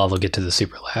 How will Lalo get to the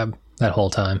super lab that whole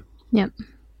time? Yep.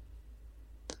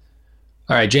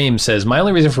 All right, James says, my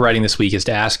only reason for writing this week is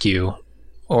to ask you,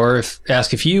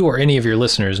 ask if you or any of your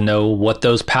listeners know what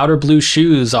those powder blue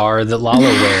shoes are that Lalo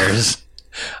wears.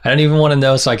 I don't even want to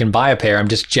know so I can buy a pair. I'm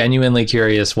just genuinely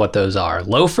curious what those are.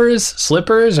 Loafers?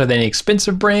 Slippers? Are they an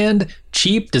expensive brand?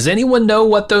 Cheap? Does anyone know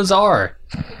what those are?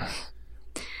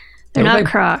 They're not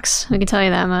Crocs. We can tell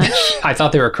you that much. I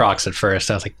thought they were Crocs at first.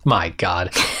 I was like, my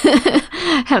God.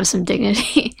 Have some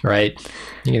dignity. Right?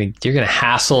 You're gonna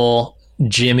hassle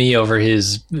Jimmy over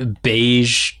his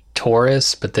beige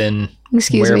Taurus, but then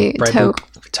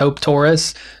taupe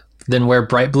Taurus, then wear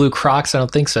bright blue Crocs? I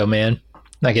don't think so, man.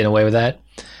 Not getting away with that.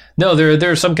 No,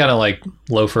 they're some kind of like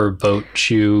loafer boat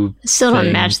shoe. Still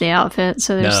don't match the outfit,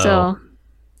 so they're still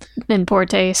in poor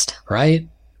taste. Right?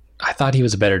 I thought he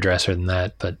was a better dresser than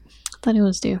that, but I thought he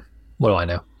was too. What do I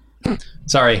know?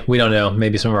 Sorry, we don't know.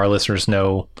 Maybe some of our listeners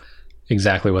know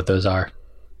exactly what those are.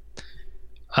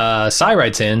 Cy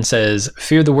writes in, says,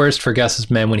 feared the worst for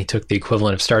Gus's men when he took the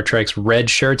equivalent of Star Trek's red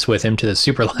shirts with him to the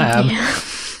super lab. Yeah.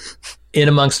 In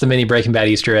amongst the many Breaking Bad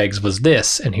Easter eggs was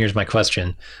this, and here's my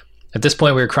question. At this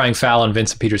point, we were crying foul on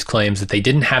Vincent Peters' claims that they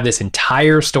didn't have this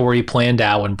entire story planned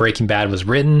out when Breaking Bad was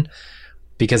written,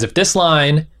 because if this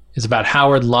line is about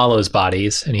Howard Lalo's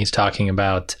bodies, and he's talking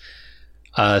about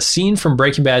a scene from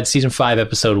Breaking Bad Season 5,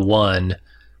 Episode 1,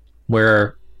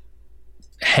 where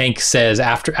Hank says,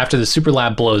 after the super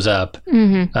lab blows up,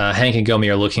 Hank and Gomi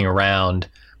are looking around,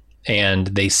 and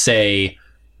they say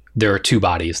there are 2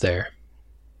 bodies there.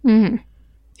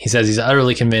 He says he's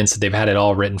utterly convinced that they've had it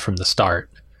all written from the start.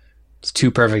 It's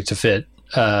too perfect to fit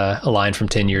a line from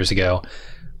 10 years ago.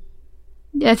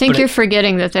 I think you're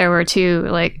forgetting that there were 2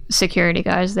 like security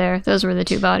guys there. Those were the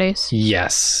 2 bodies.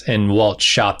 Yes, and Walt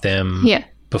shot them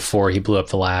before he blew up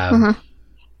the lab.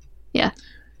 Yeah.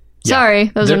 Sorry,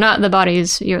 those are not the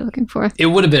bodies you're looking for. It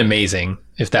would have been amazing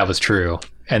if that was true,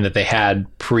 and that they had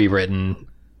pre-written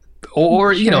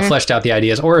or fleshed out the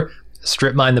ideas, or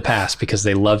strip mine the past, because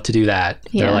they love to do that.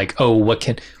 Yeah. They're like, oh,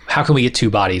 how can we get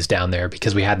 2 bodies down there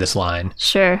because we had this line?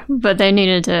 Sure, but they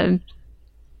would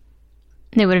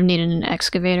have needed an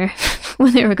excavator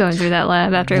when they were going through that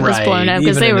lab after it was blown up,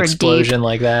 because they were explosion deep.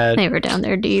 Like that. They were down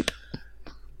there deep.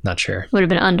 Not sure. Would have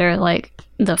been under like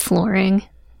the flooring,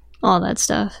 all that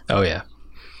stuff. Oh yeah.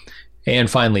 And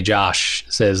finally, Josh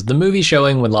says, the movie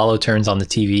showing when Lalo turns on the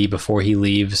TV before he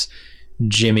leaves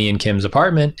Jimmy and Kim's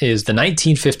apartment is the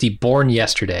 1950 Born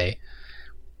Yesterday.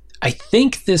 I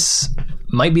think this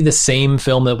might be the same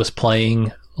film that was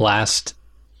playing last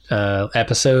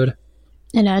episode.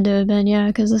 It had to have been, yeah,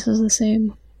 because this is the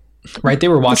same. Right, they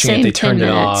were watching it, they turned it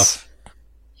off.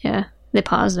 Yeah, they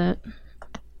paused it.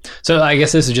 So I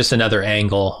guess this is just another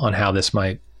angle on how this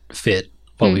might fit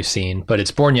what we've seen, but it's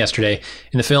Born Yesterday.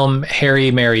 In the film, Harry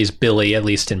marries Billy, at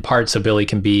least in part, so Billy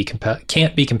can't be compelled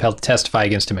to testify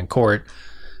against him in court.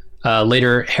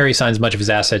 Later, Harry signs much of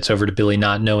his assets over to Billy,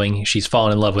 not knowing she's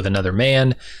fallen in love with another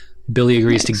man. Billy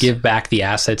agrees to give back the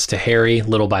assets to Harry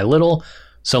little by little,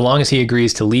 so long as he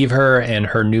agrees to leave her and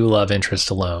her new love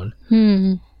interest alone.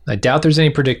 I doubt there's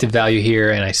any predictive value here,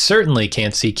 and I certainly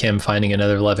can't see Kim finding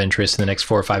another love interest in the next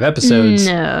 4 or 5 episodes.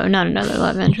 No, not another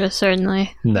love interest,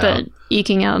 certainly. No. But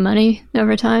eking out money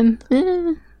over time,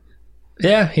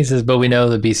 Yeah, he says, but we know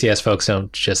the BCS folks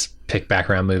don't just pick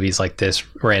background movies like this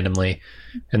randomly,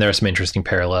 and there are some interesting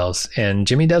parallels. And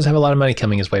Jimmy does have a lot of money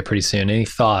coming his way pretty soon. Any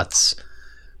thoughts?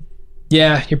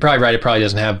 Yeah, you're probably right. It probably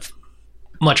doesn't have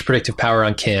much predictive power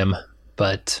on Kim,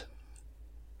 but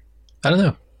I don't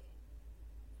know.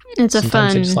 It's a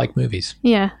Sometimes fun... I just like movies.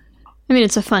 Yeah. I mean,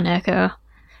 it's a fun echo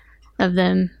of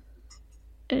them.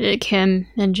 Kim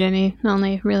and Jimmy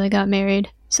only really got married,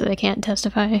 so they can't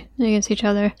testify against each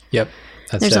other. Yep.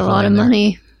 There's a lot of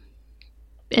money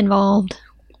involved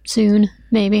soon,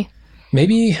 maybe.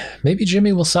 Maybe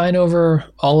Jimmy will sign over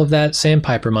all of that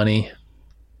Sandpiper money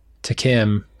to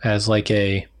Kim as like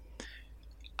I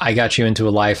got you into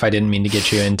a life I didn't mean to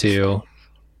get you into,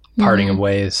 parting of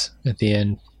ways at the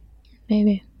end.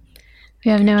 Maybe.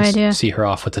 We have no idea. See her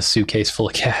off with a suitcase full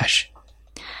of cash.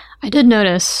 I did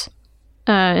notice,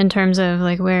 in terms of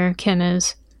like where Kim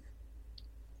is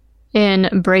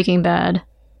in Breaking Bad,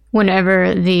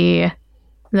 whenever the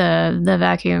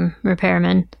vacuum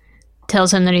repairman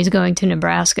tells him that he's going to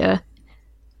Nebraska,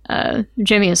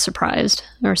 Jimmy is surprised,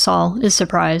 or Saul is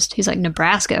surprised. He's like,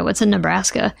 Nebraska? What's in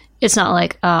Nebraska? It's not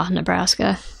like,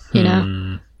 Nebraska, you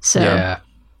know? So yeah.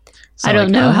 I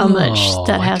don't know how much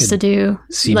that has to do.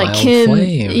 Like Kim,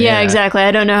 flame. Yeah, exactly.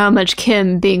 I don't know how much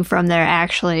Kim being from there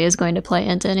actually is going to play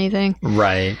into anything.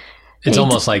 Right. It's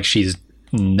almost like she's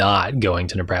not going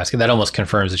to Nebraska. That almost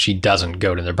confirms that she doesn't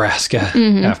go to Nebraska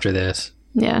after this.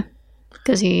 Yeah.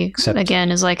 Because he, again,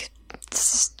 is like,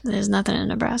 there's nothing in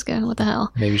Nebraska. What the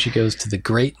hell? Maybe she goes to the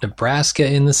great Nebraska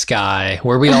in the sky,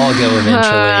 where we all go eventually.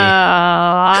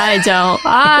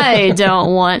 I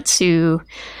don't want to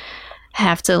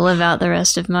have to live out the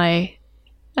rest of my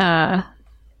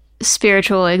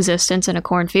spiritual existence in a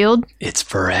cornfield. It's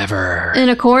forever. In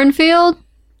a cornfield?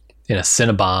 In a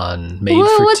Cinnabon made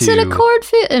for two. What's in a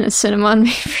cornfield? In a Cinnabon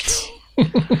made for two.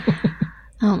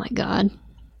 Oh my god.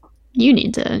 You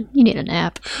need a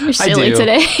nap. You're silly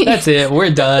today. That's it.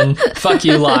 We're done. Fuck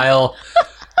you, Lyle.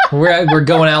 We're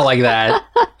going out like that.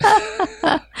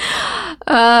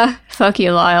 Fuck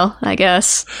you, Lyle, I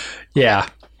guess. Yeah.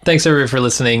 Thanks, everybody, for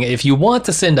listening. If you want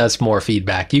to send us more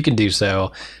feedback, you can do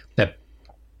so at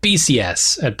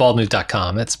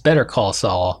bcs@baldmove.com. That's Better Call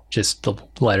Saul, just the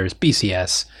letters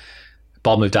BCS,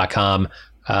 baldmove.com.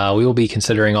 We will be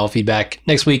considering all feedback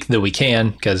next week that we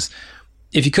can, because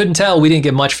if you couldn't tell, we didn't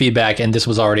get much feedback, and this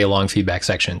was already a long feedback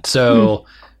section. So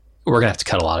we're going to have to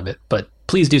cut a lot of it. But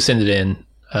please do send it in,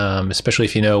 especially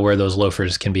if you know where those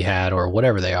loafers can be had or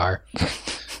whatever they are.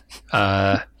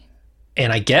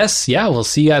 And I guess, yeah, we'll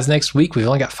see you guys next week. We've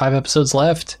only got 5 episodes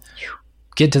left.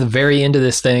 Get to the very end of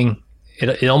this thing.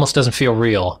 It almost doesn't feel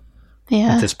real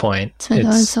at this point. It's been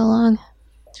going so long.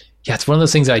 Yeah, it's one of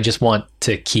those things I just want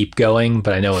to keep going,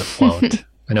 but I know it won't.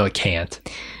 I know it can't.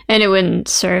 And it wouldn't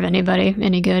serve anybody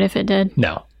any good if it did.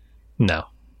 No.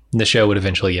 The show would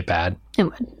eventually get bad. It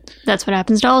would. That's what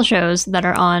happens to all shows that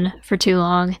are on for too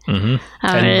long. Mm-hmm.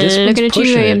 Looking at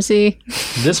you,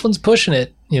 AMC. This one's pushing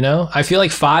it, you know? I feel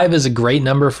like 5 is a great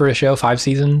number for a show, 5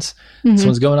 seasons. This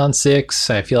one's going on 6.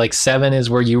 I feel like 7 is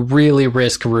where you really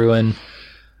risk ruin.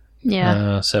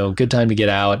 Yeah. So good time to get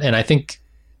out. And I think,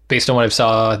 based on what I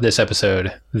saw this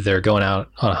episode, they're going out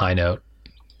on a high note.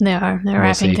 They are. They're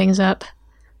wrapping things up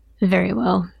very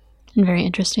well and very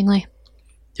interestingly.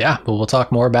 Yeah, but we'll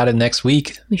talk more about it next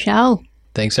week. We shall.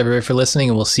 Thanks, everybody, for listening,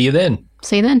 and we'll see you then.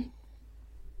 See you then.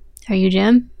 Are you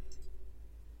Jim?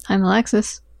 I'm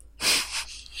Alexis.